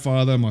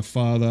grandfather, my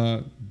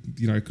father,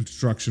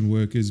 construction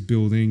workers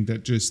building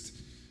that just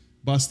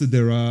busted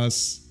their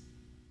ass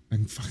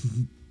and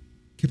fucking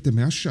kept their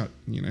mouth shut.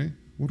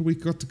 What do we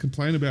got to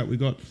complain about? We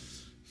got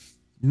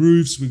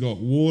roofs, we got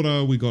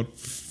water, we got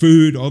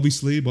food,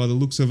 obviously, by the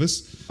looks of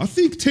us. I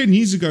think 10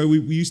 years ago, we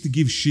used to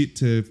give shit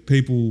to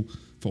people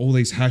for all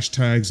these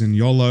hashtags and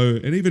YOLO.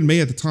 And even me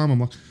at the time,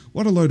 I'm like,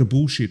 what a load of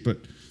bullshit. But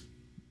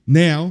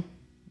now,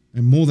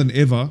 and more than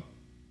ever,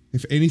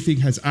 if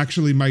anything has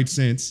actually made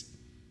sense,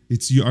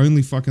 it's you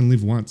only fucking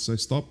live once. So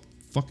stop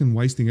fucking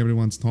wasting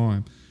everyone's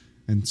time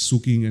and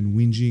sooking and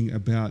whinging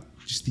about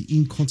just the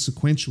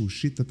inconsequential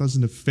shit that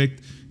doesn't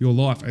affect your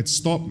life, and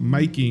stop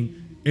making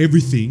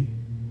everything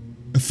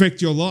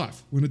affect your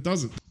life when it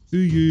doesn't. Do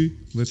you,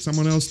 let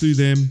someone else do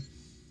them,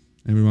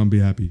 everyone be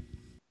happy.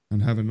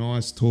 And have a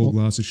nice tall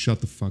glass of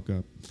shut the fuck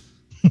up.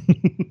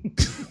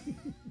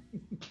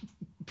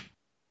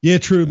 Yeah,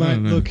 true, mate.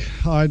 Look,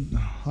 I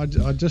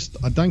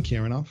don't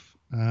care enough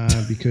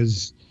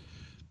because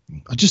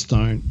I just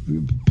don't.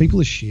 People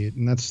are shit,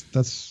 and that's.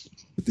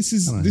 But this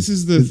is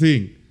the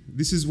thing.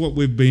 This is what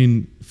we've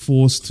been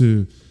forced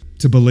to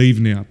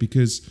believe now,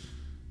 because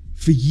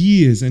for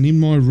years and in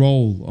my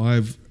role,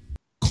 I've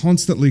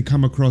constantly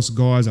come across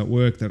guys at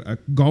work that are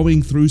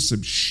going through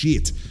some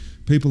shit.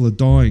 People are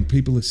dying,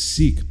 people are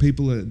sick,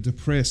 people are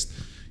depressed,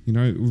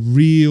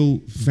 real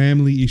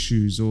family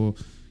issues, or,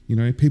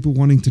 people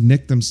wanting to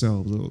neck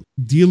themselves, or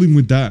dealing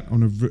with that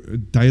on a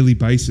daily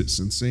basis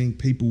and seeing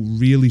people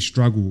really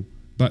struggle,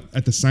 but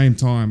at the same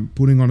time,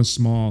 putting on a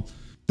smile.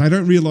 They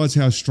don't realize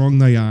how strong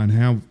they are and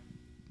how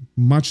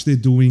much they're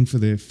doing for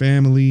their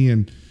family,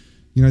 and,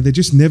 they're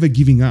just never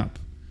giving up.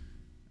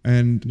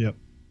 And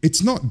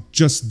it's not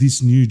just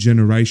this new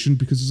generation,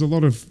 because there's a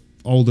lot of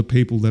older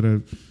people that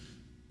are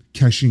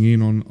cashing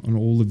in on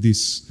all of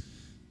this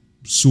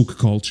sook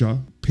culture.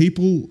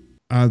 People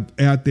are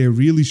out there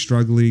really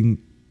struggling,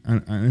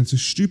 and it's a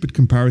stupid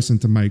comparison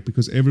to make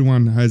because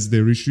everyone has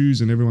their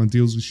issues and everyone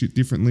deals with shit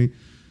differently.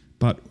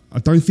 But I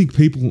don't think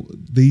people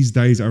these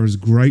days are as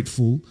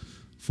grateful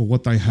for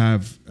what they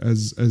have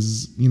as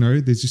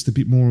there's just a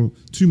bit more,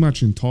 too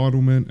much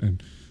entitlement,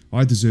 and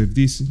I deserve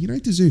this. And you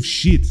don't deserve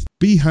shit.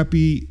 Be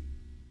happy,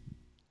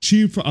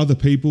 cheer for other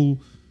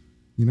people,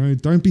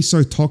 don't be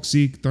so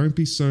toxic, don't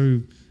be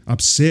so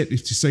upset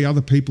if you see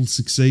other people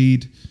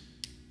succeed,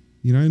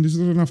 and there's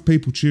not enough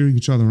people cheering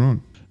each other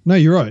on. No,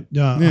 you're right.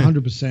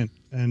 100%.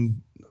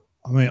 And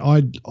I mean,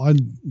 I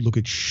look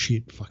at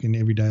shit fucking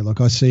every day. Like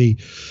I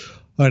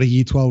had a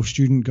year 12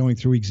 student going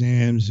through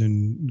exams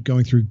and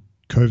going through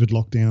COVID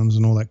lockdowns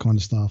and all that kind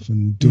of stuff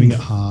and doing it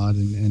hard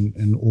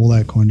and all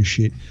that kind of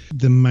shit.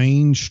 The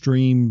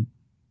mainstream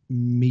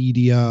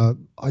media,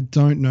 I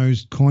don't know,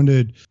 is kind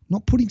of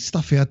not putting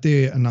stuff out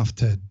there enough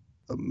to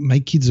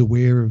make kids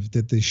aware of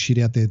that there's shit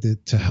out there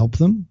to help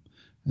them.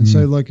 And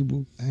so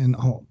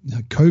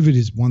COVID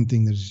is one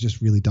thing that has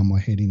just really done my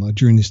head in. Like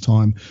during this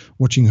time,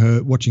 watching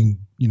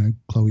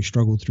Chloe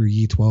struggle through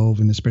year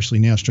 12 and especially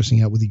now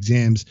stressing out with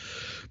exams,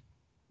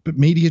 but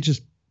media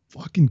just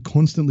fucking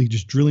constantly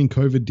just drilling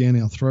COVID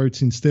down our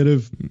throats instead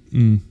of,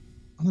 I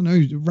don't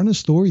know, run a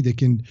story that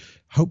can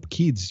help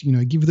kids,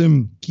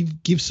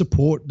 give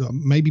support,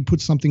 maybe put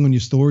something on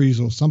your stories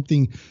or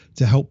something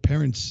to help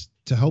parents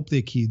to help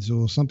their kids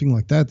or something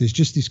like that. There's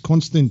just this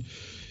constant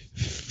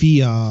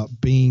fear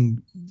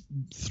being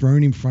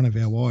thrown in front of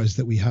our eyes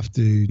that we have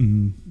to,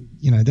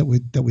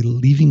 that we're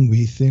living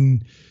with.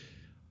 And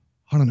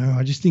I don't know,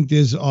 I just think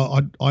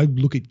I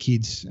look at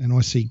kids and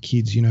I see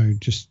kids,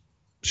 just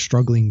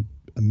struggling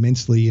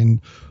immensely, and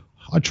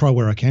I try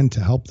where I can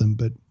to help them,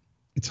 but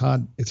it's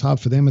hard. It's hard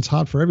for them. It's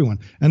hard for everyone.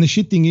 And the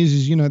shit thing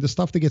is the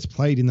stuff that gets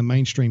played in the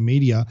mainstream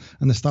media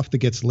and the stuff that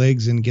gets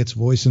legs and gets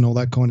voice and all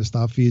that kind of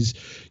stuff is,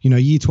 year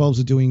 12s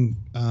are doing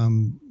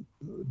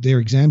their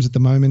exams at the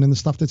moment, and the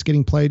stuff that's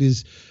getting played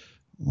is,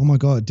 oh my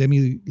God,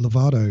 Demi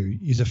Lovato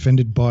is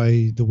offended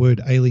by the word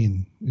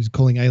alien, is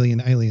calling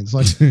aliens.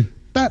 Like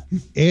that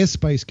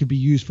airspace could be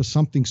used for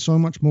something so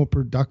much more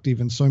productive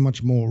and so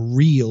much more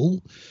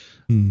real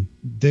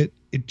that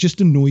it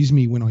just annoys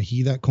me when I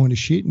hear that kind of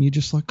shit. And you're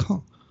just like,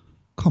 come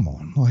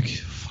on, like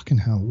fucking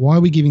hell, why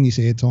are we giving this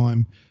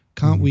airtime?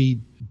 Can't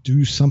we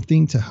do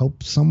something to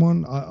help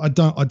someone? I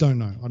don't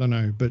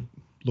know. But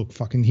look,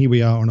 fucking here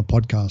we are on a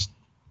podcast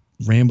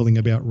rambling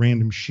about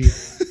random shit.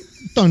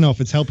 Don't know if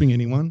it's helping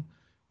anyone.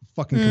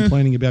 Fucking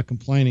complaining about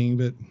complaining,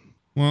 but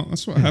well,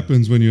 that's what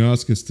happens when you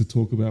ask us to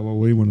talk about what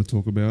we want to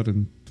talk about.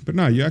 But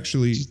no, you're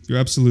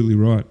absolutely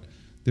right.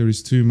 There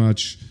is too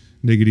much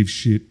negative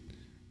shit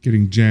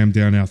getting jammed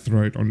down our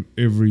throat on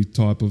every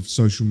type of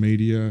social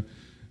media,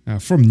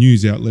 from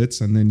news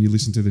outlets, and then you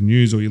listen to the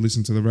news or you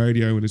listen to the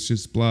radio and it's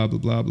just blah blah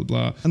blah blah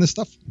blah. And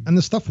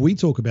the stuff we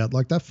talk about,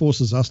 like that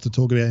forces us to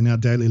talk about in our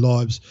daily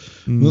lives.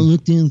 What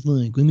lockdown's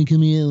like? When we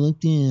come out of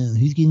lockdown,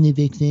 who's getting the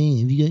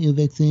vaccine? Have you got your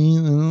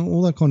vaccine?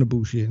 All that kind of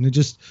bullshit. And it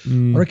just,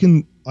 I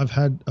reckon I've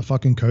had a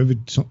fucking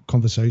COVID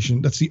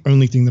conversation. That's the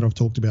only thing that I've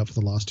talked about for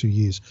the last 2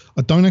 years.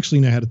 I don't actually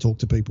know how to talk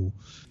to people.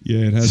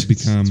 Yeah, it has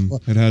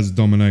it has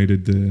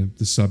dominated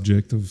the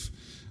subject of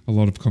a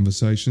lot of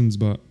conversations,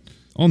 but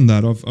on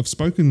that, I've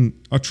spoken.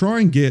 I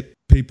try and get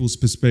people's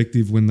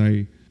perspective when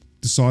they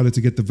decided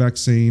to get the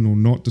vaccine or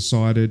not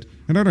decided,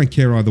 and I don't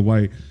care either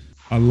way.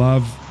 I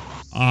love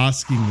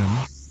asking them,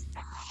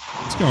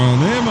 "What's going on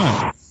there,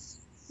 mate?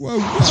 Whoa,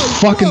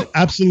 it's fucking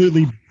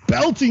absolutely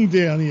belting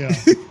down here."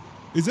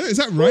 Is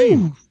that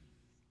rain? Ooh,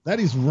 that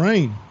is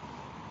rain.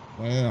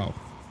 Wow,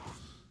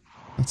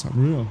 that's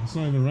unreal. It's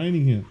not even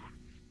raining here.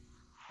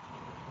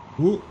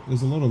 Ooh,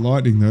 there's a lot of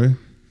lightning though.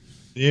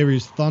 There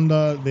is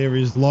thunder. There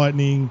is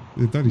lightning.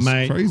 That is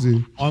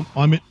crazy.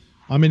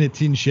 I'm in a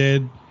tin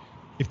shed.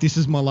 If this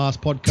is my last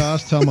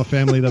podcast, tell my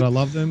family that I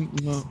love them.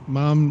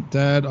 Mum,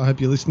 Dad, I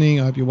hope you're listening.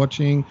 I hope you're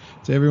watching.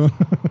 To everyone,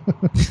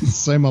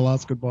 say my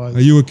last goodbyes.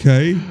 Are you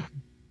okay?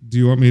 Do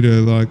you want me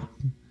to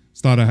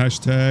start a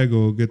hashtag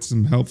or get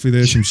some help for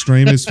there, some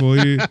streamers for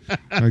you?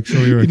 Make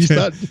sure you're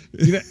okay.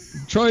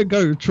 Try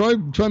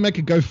and make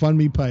a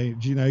GoFundMe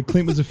page.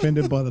 Clint was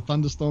offended by the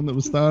thunderstorm that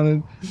was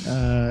started.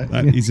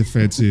 That is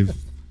offensive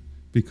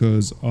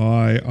because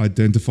I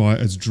identify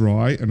as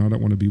dry and I don't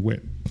want to be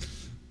wet.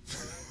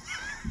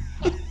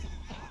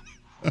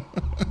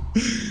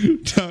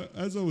 Now,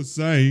 as I was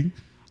saying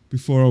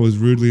before, I was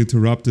rudely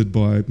interrupted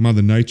by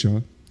Mother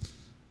Nature.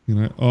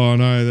 Oh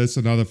no, that's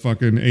another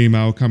fucking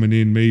email coming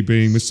in, me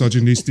being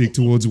misogynistic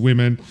towards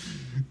women.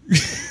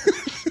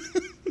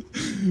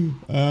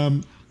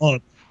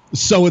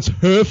 So it's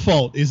her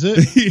fault, is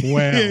it?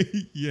 Wow.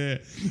 Yeah.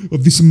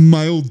 Of this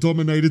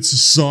male-dominated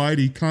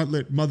society, can't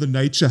let Mother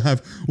Nature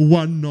have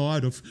one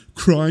night of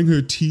crying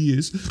her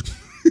tears.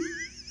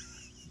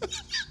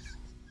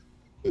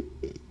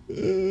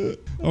 I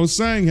was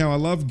saying how I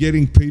love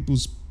getting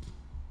people's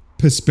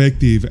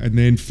perspective and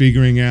then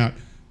figuring out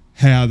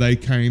how they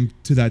came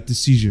to that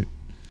decision.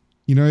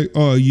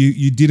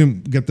 You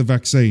didn't get the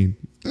vaccine.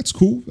 That's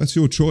cool. That's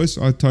your choice.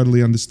 I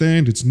totally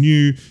understand. It's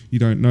new. You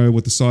don't know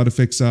what the side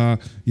effects are.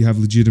 You have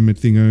legitimate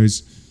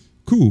thingos.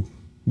 Cool.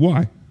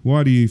 Why?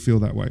 Why do you feel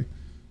that way?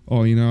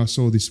 Oh, I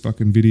saw this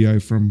fucking video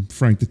from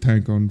Frank the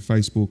Tank on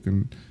Facebook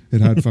and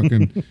it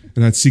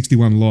had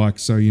 61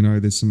 likes. So,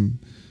 there's some,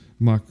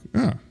 I'm like,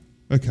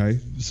 okay.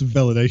 Some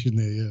validation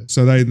there, yeah.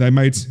 So they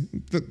made,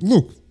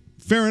 look,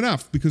 fair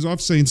enough, because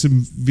I've seen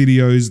some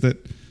videos that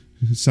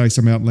say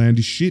some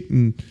outlandish shit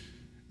and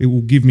it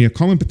will give me a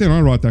comment, but then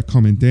I write that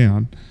comment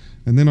down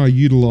and then I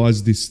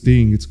utilize this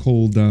thing. It's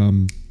called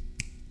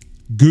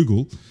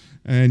Google,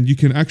 and you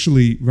can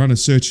actually run a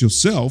search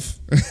yourself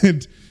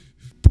and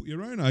put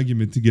your own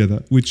argument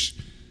together, which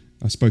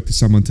I spoke to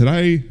someone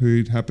today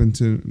who happened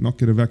to not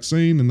get a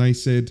vaccine, and they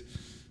said,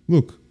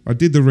 look, I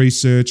did the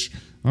research.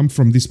 I'm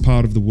from this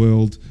part of the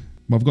world.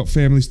 I've got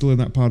family still in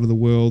that part of the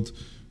world.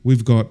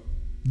 We've got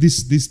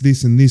this,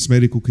 and this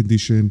medical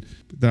condition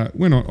that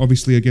we're not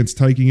obviously against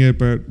taking it,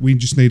 but we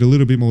just need a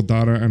little bit more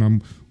data, and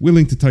I'm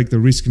willing to take the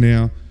risk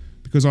now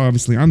because I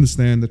obviously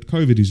understand that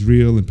COVID is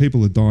real and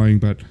people are dying,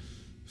 but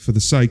for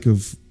the sake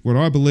of what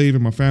I believe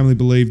and my family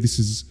believe, this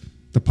is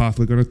the path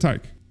we're going to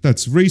take.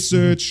 That's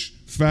research,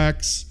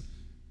 facts,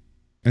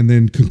 and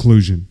then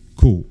conclusion.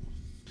 Cool.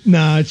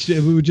 No,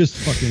 we were just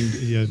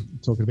fucking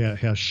talking about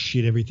how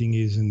shit everything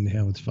is and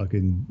how it's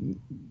fucking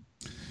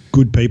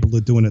good people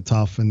are doing it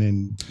tough, and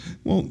then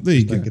there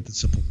you go. Don't get the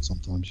support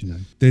sometimes,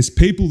 There's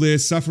people there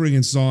suffering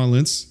in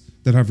silence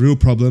that have real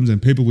problems,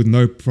 and people with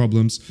no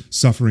problems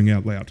suffering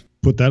out loud.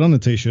 Put that on a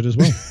t-shirt as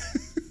well.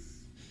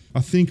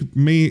 I think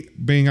me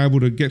being able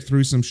to get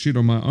through some shit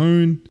on my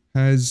own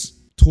has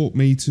taught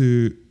me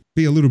to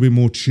be a little bit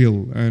more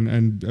chill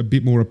and a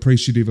bit more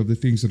appreciative of the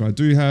things that I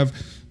do have.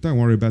 Don't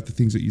worry about the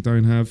things that you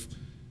don't have,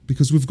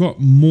 because we've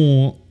got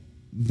more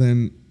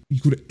than you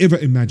could ever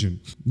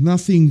imagine.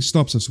 Nothing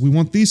stops us. We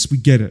want this, we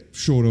get it.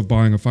 Short of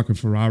buying a fucking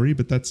Ferrari,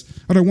 but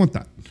I don't want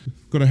that.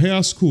 Got a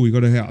house? Cool, you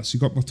got a house. You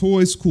got my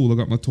toys? Cool, I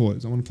got my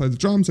toys. I want to play the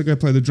drums? I go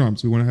play the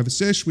drums. We want to have a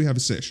sesh? We have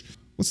a sesh.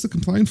 What's the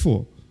complaint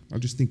for? I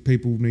just think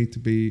people need to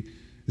be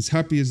as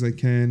happy as they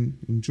can,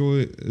 enjoy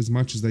it as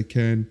much as they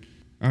can.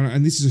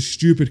 And this is a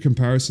stupid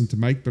comparison to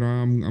make, but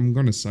I'm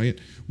going to say it.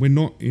 We're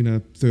not in a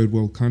third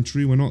world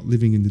country. We're not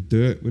living in the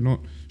dirt. We're not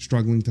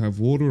struggling to have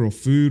water or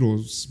food or.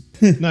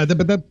 No,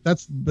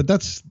 that's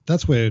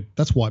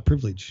white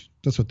privilege.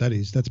 That's what that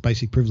is. That's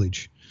basic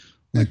privilege.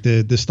 Like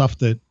the stuff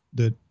that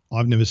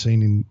I've never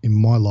seen in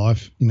my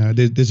life.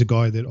 There's a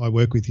guy that I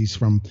work with. He's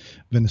from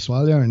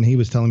Venezuela, and he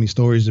was telling me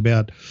stories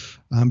about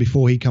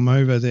before he come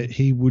over that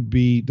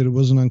it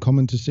wasn't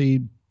uncommon to see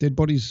dead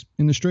bodies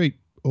in the street,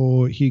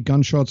 or hear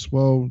gunshots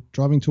while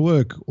driving to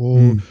work,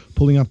 or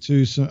pulling up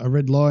to a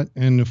red light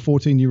and a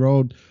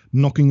 14-year-old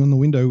knocking on the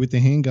window with their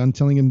handgun,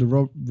 telling him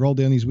to roll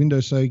down his window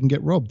so he can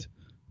get robbed.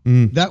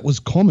 That was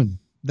common.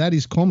 That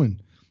is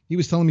common. He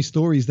was telling me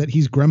stories that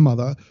his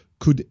grandmother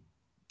could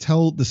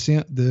tell the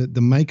sound,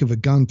 the make of a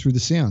gun through the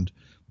sound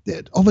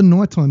of a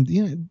nighttime.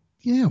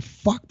 How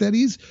fuck that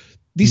is.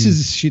 This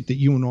is shit that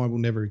you and I will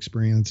never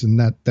experience, and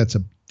that's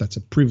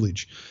a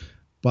privilege.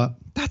 But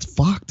that's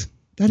fucked.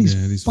 That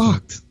is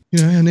fucked.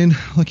 And then,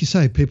 like you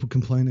say, people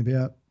complain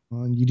about,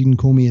 you didn't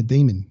call me a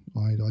demon.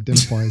 I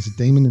identify as a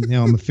demon, and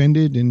now I'm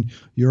offended, and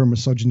you're a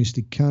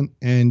misogynistic cunt,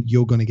 and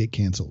you're going to get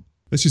cancelled.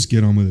 Let's just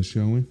get on with it,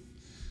 shall we?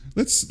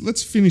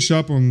 Let's finish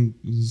up on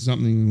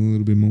something a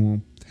little bit more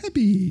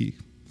happy.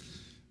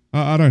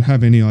 I don't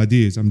have any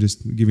ideas. I'm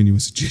just giving you a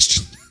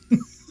suggestion.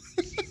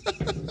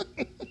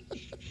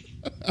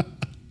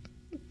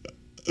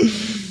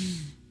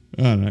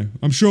 I don't know.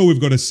 I'm sure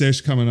we've got a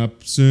sesh coming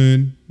up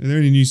soon. Are there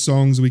any new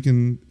songs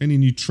any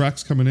new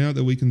tracks coming out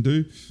that we can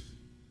do?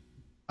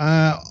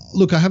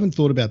 Look, I haven't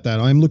thought about that.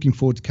 I'm looking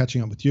forward to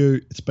catching up with you.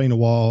 It's been a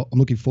while. I'm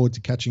looking forward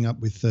to catching up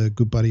with a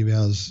good buddy of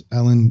ours,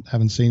 Alan.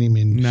 Haven't seen him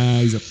in...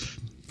 Nah,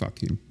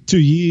 fuck him. 2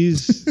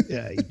 years.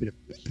 Yeah, he's a bit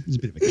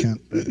of a cunt,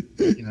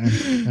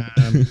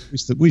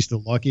 but we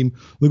still like him.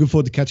 Looking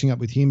forward to catching up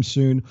with him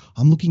soon.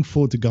 I'm looking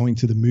forward to going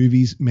to the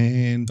movies,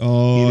 man.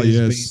 Oh, it has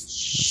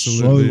yes. been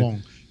so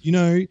long.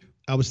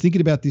 I was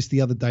thinking about this the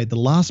other day. The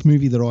last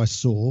movie that I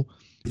saw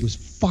was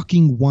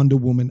fucking Wonder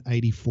Woman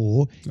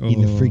 84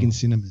 in the friggin'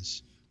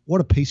 cinemas. What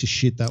a piece of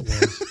shit that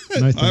was.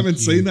 No, I haven't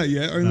seen that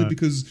yet, only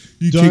because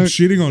you keep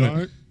shitting on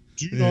it.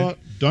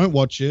 Don't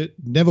watch it.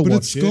 Never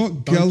watch it. But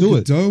it's got Gal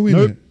Gadot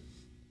in it.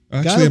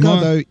 Actually, Gal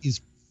Gadot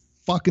is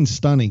fucking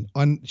stunning.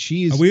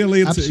 She is. Are we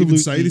allowed to even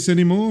say this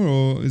anymore,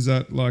 or is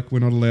that like we're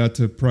not allowed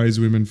to praise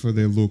women for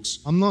their looks?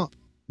 I'm not,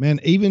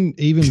 man. Even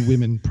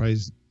women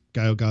praise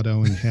Gal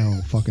Gadot and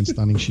how fucking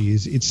stunning she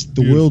is. It's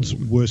the world's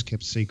worst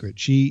kept secret.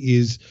 She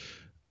is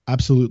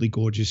absolutely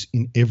gorgeous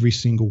in every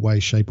single way,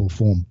 shape, or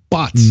form.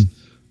 But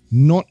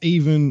not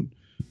even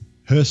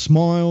her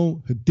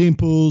smile, her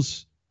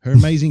dimples, her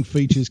amazing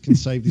features can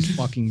save this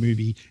fucking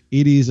movie.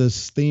 It is a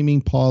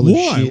steaming pile of shit.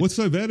 Why? What's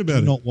so bad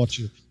about it? Not watch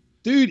it.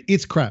 Dude,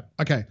 it's crap.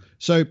 Okay,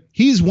 so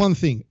here's one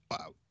thing.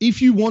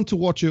 If you want to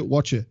watch it,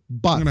 watch it.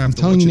 But I'm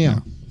telling you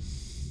now,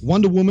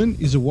 Wonder Woman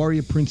is a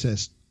warrior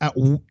princess. At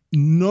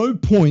no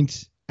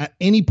point, at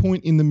any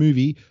point in the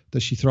movie,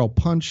 does she throw a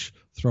punch,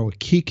 throw a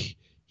kick,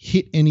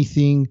 hit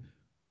anything,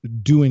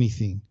 do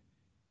anything.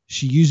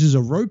 She uses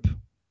a rope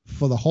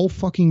for the whole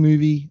fucking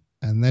movie,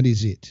 and that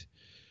is it.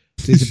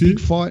 There's a big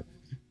fight.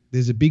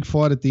 There's a big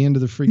fight at the end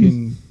of the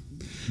friggin'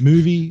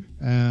 movie,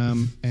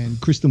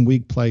 and Kristen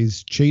Wiig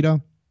plays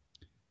Cheetah.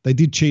 They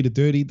did Cheetah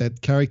dirty,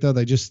 that character.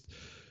 They just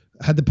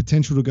had the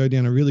potential to go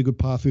down a really good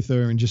path with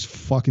her and just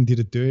fucking did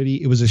it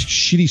dirty. It was a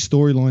shitty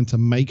storyline to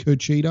make her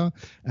Cheetah.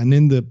 And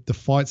then the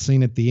fight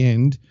scene at the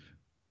end,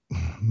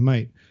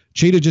 mate,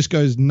 Cheetah just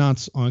goes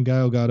nuts on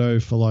Gal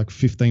Gadot for like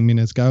 15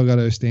 minutes. Gal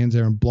Gadot stands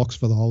there and blocks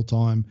for the whole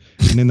time,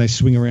 and then they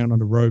swing around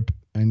on a rope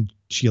and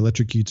she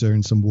electrocutes her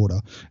in some water,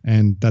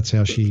 and that's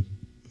how she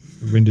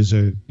renders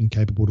her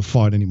incapable to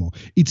fight anymore.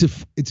 It's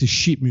a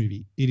shit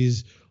movie. It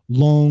is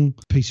long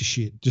piece of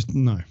shit. Just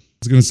no. I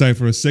was going to say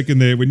for a second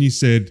there, when you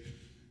said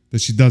that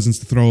she doesn't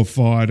throw a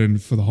fight,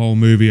 and for the whole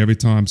movie, every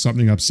time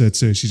something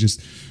upsets her, she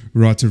just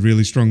writes a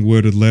really strong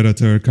worded letter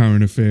to her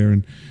current affair,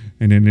 and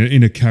then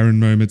in a Karen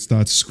moment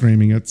starts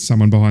screaming at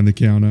someone behind the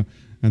counter,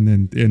 and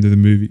then the end of the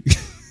movie.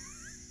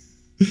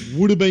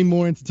 Would have been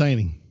more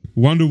entertaining.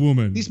 Wonder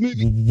Woman. This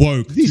movie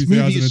woke. This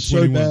movie is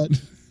so 2021.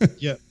 bad.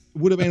 Yeah,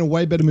 would have been a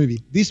way better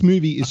movie. This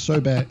movie is so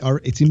bad.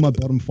 It's in my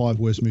bottom 5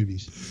 worst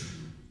movies.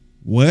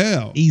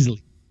 Wow.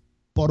 Easily.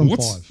 Bottom 5.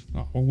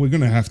 Oh, well, we're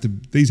going to have to,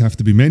 these have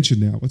to be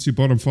mentioned now. What's your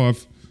bottom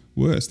 5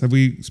 worst? Have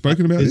we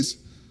spoken about this?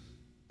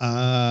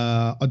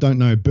 I don't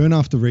know. Not Burn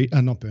After Reading.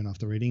 Burn Spirit.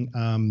 After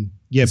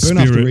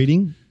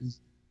Reading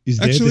is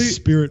there. Actually, The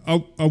Spirit.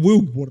 I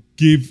will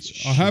give,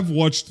 I have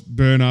watched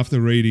Burn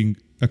After Reading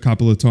a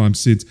couple of times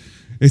since.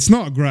 It's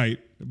not great,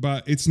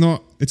 but it's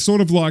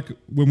sort of like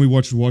when we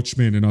watched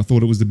Watchmen and I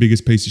thought it was the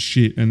biggest piece of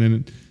shit, and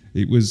then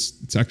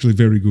it's actually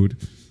very good.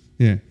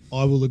 Yeah.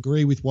 I will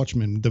agree with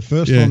Watchmen. The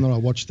first time that I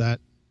watched that,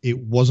 it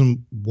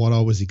wasn't what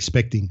I was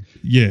expecting.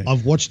 Yeah.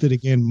 I've watched it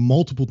again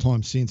multiple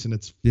times since, and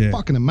it's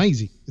fucking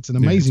amazing. It's an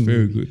amazing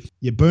very movie. good.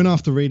 Yeah, Burn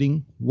After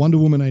Reading, Wonder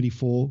Woman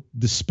 84,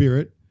 The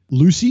Spirit,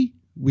 Lucy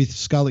with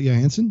Scarlett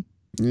Johansson.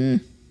 Yeah.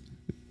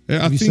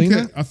 Have you seen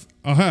that?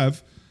 I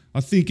have. I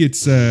think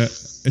it's a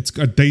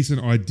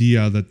decent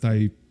idea that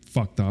they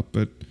fucked up,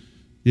 but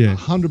yeah.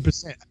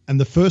 100%. And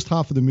the first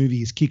half of the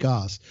movie is kick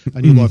ass.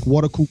 And you're like,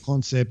 what a cool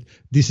concept.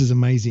 This is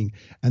amazing.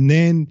 And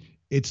then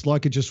it's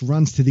like it just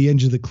runs to the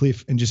edge of the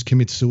cliff and just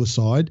commits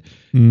suicide.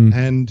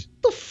 And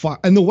the fuck,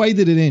 and the way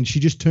that it ends, she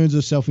just turns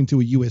herself into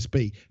a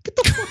USB. Get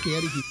the fuck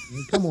out of here,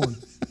 man. Come on.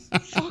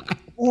 Fuck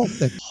off.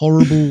 That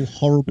horrible.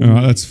 All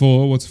right, that's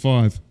 4. What's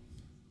 5?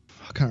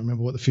 I can't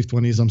remember what the 5th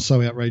one is. I'm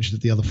so outraged at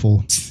the other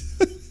 4.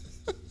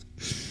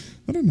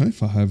 I don't know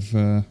if I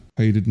have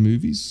hated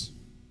movies.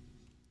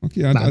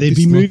 Okay,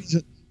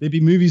 there'd be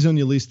movies on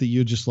your list that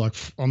you're just like,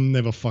 I'm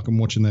never fucking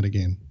watching that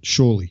again.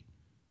 Surely.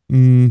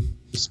 The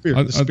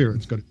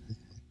Spirit's got it.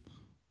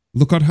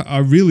 Look, I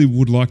really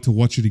would like to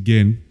watch it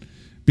again,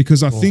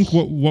 because I think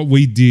what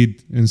we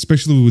did, and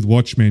especially with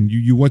Watchmen,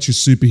 you watch your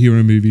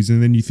superhero movies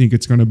and then you think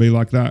it's going to be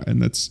like that, and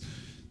that's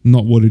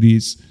not what it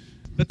is.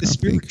 But The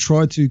Spirit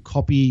tried to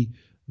copy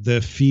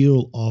the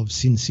feel of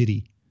Sin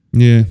City.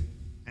 Yeah.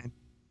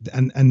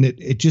 And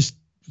it just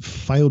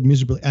failed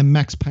miserably. And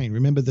Max Payne,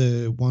 remember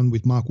the one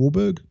with Mark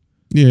Wahlberg?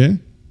 Yeah,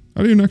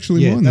 I didn't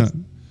actually mind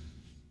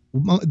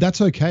that.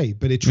 That's okay,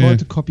 but it tried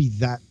to copy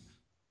that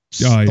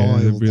style.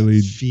 The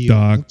really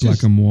dark,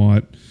 black and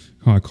white,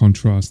 high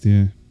contrast.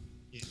 Yeah,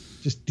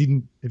 just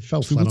didn't. It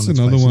fell flat what's on its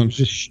another face. one?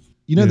 Just,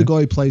 the guy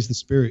who plays the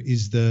Spirit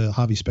is the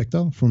Harvey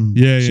Specter from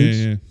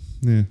Suits.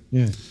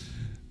 Yeah.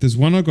 There's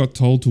one I got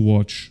told to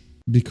watch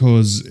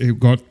because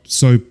it got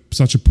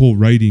such a poor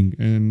rating,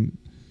 and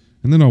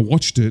then I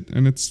watched it,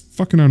 and it's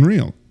fucking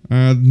unreal.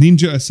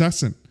 Ninja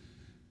Assassin.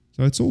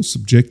 So it's all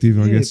subjective,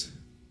 I guess.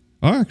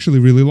 I actually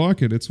really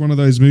like it. It's one of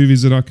those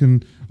movies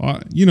that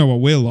you know what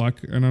we're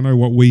like, and I know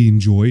what we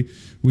enjoy.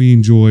 We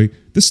enjoy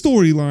the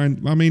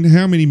storyline. I mean,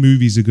 how many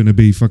movies are going to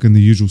be fucking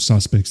The Usual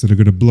Suspects that are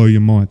going to blow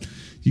your mind?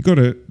 You got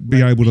to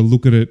be able to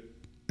look at it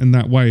in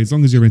that way, as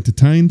long as you're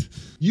entertained.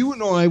 You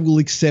and I will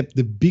accept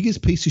the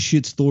biggest piece of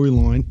shit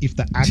storyline if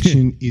the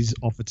action is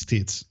off its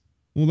tits.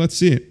 Well,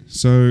 that's it.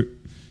 So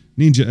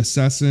Ninja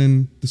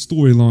Assassin, the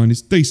storyline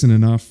is decent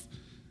enough.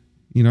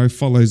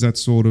 Follows that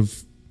sort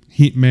of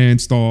hitman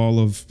style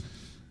of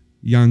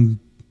young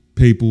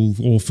people,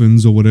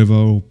 orphans or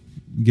whatever,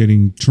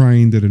 getting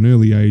trained at an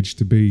early age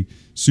to be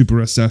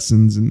super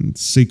assassins and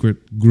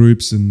secret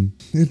groups, and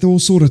it all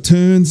sort of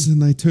turns,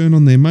 and they turn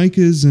on their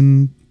makers,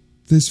 and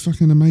there's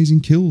fucking amazing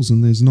kills,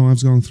 and there's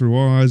knives going through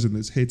eyes, and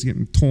there's heads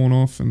getting torn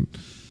off, and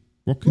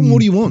what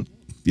do you want?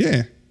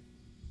 Yeah.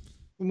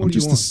 What do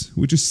you want?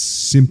 We're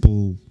just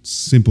simple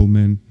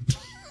men.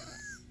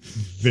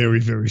 Very,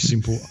 very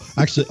simple.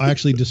 I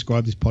actually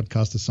described this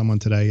podcast to someone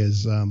today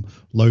as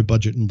low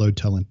budget and low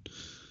talent.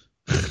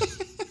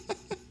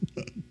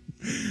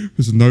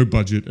 There's no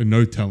budget and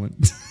no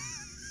talent.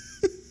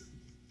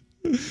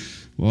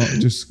 Well, it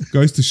just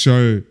goes to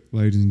show,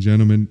 ladies and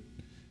gentlemen,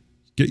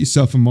 get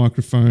yourself a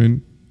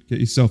microphone, get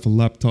yourself a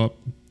laptop,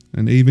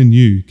 and even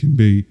you can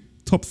be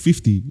top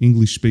 50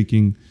 English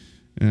speaking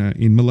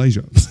in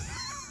Malaysia.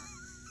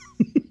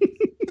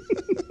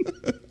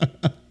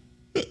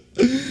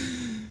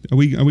 Are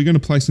we going to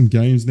play some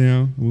games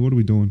now? What are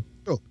we doing?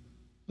 Sure.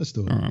 Let's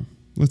do it. All right.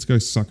 Let's go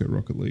suck at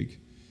Rocket League.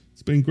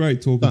 It's been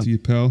great talking to you,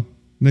 pal.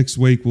 Next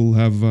week we'll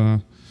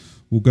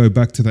go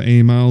back to the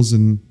emails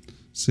and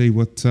see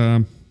what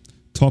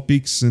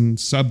topics and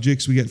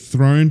subjects we get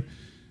thrown,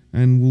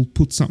 and we'll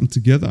put something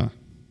together.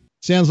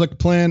 Sounds like a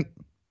plan.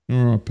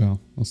 All right, pal.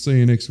 I'll see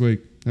you next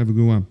week. Have a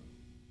good one.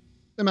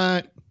 Bye,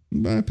 mate.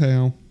 Bye,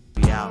 pal.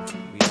 We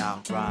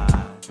out,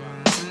 ride.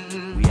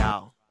 We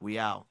out. We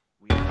out.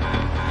 We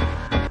out.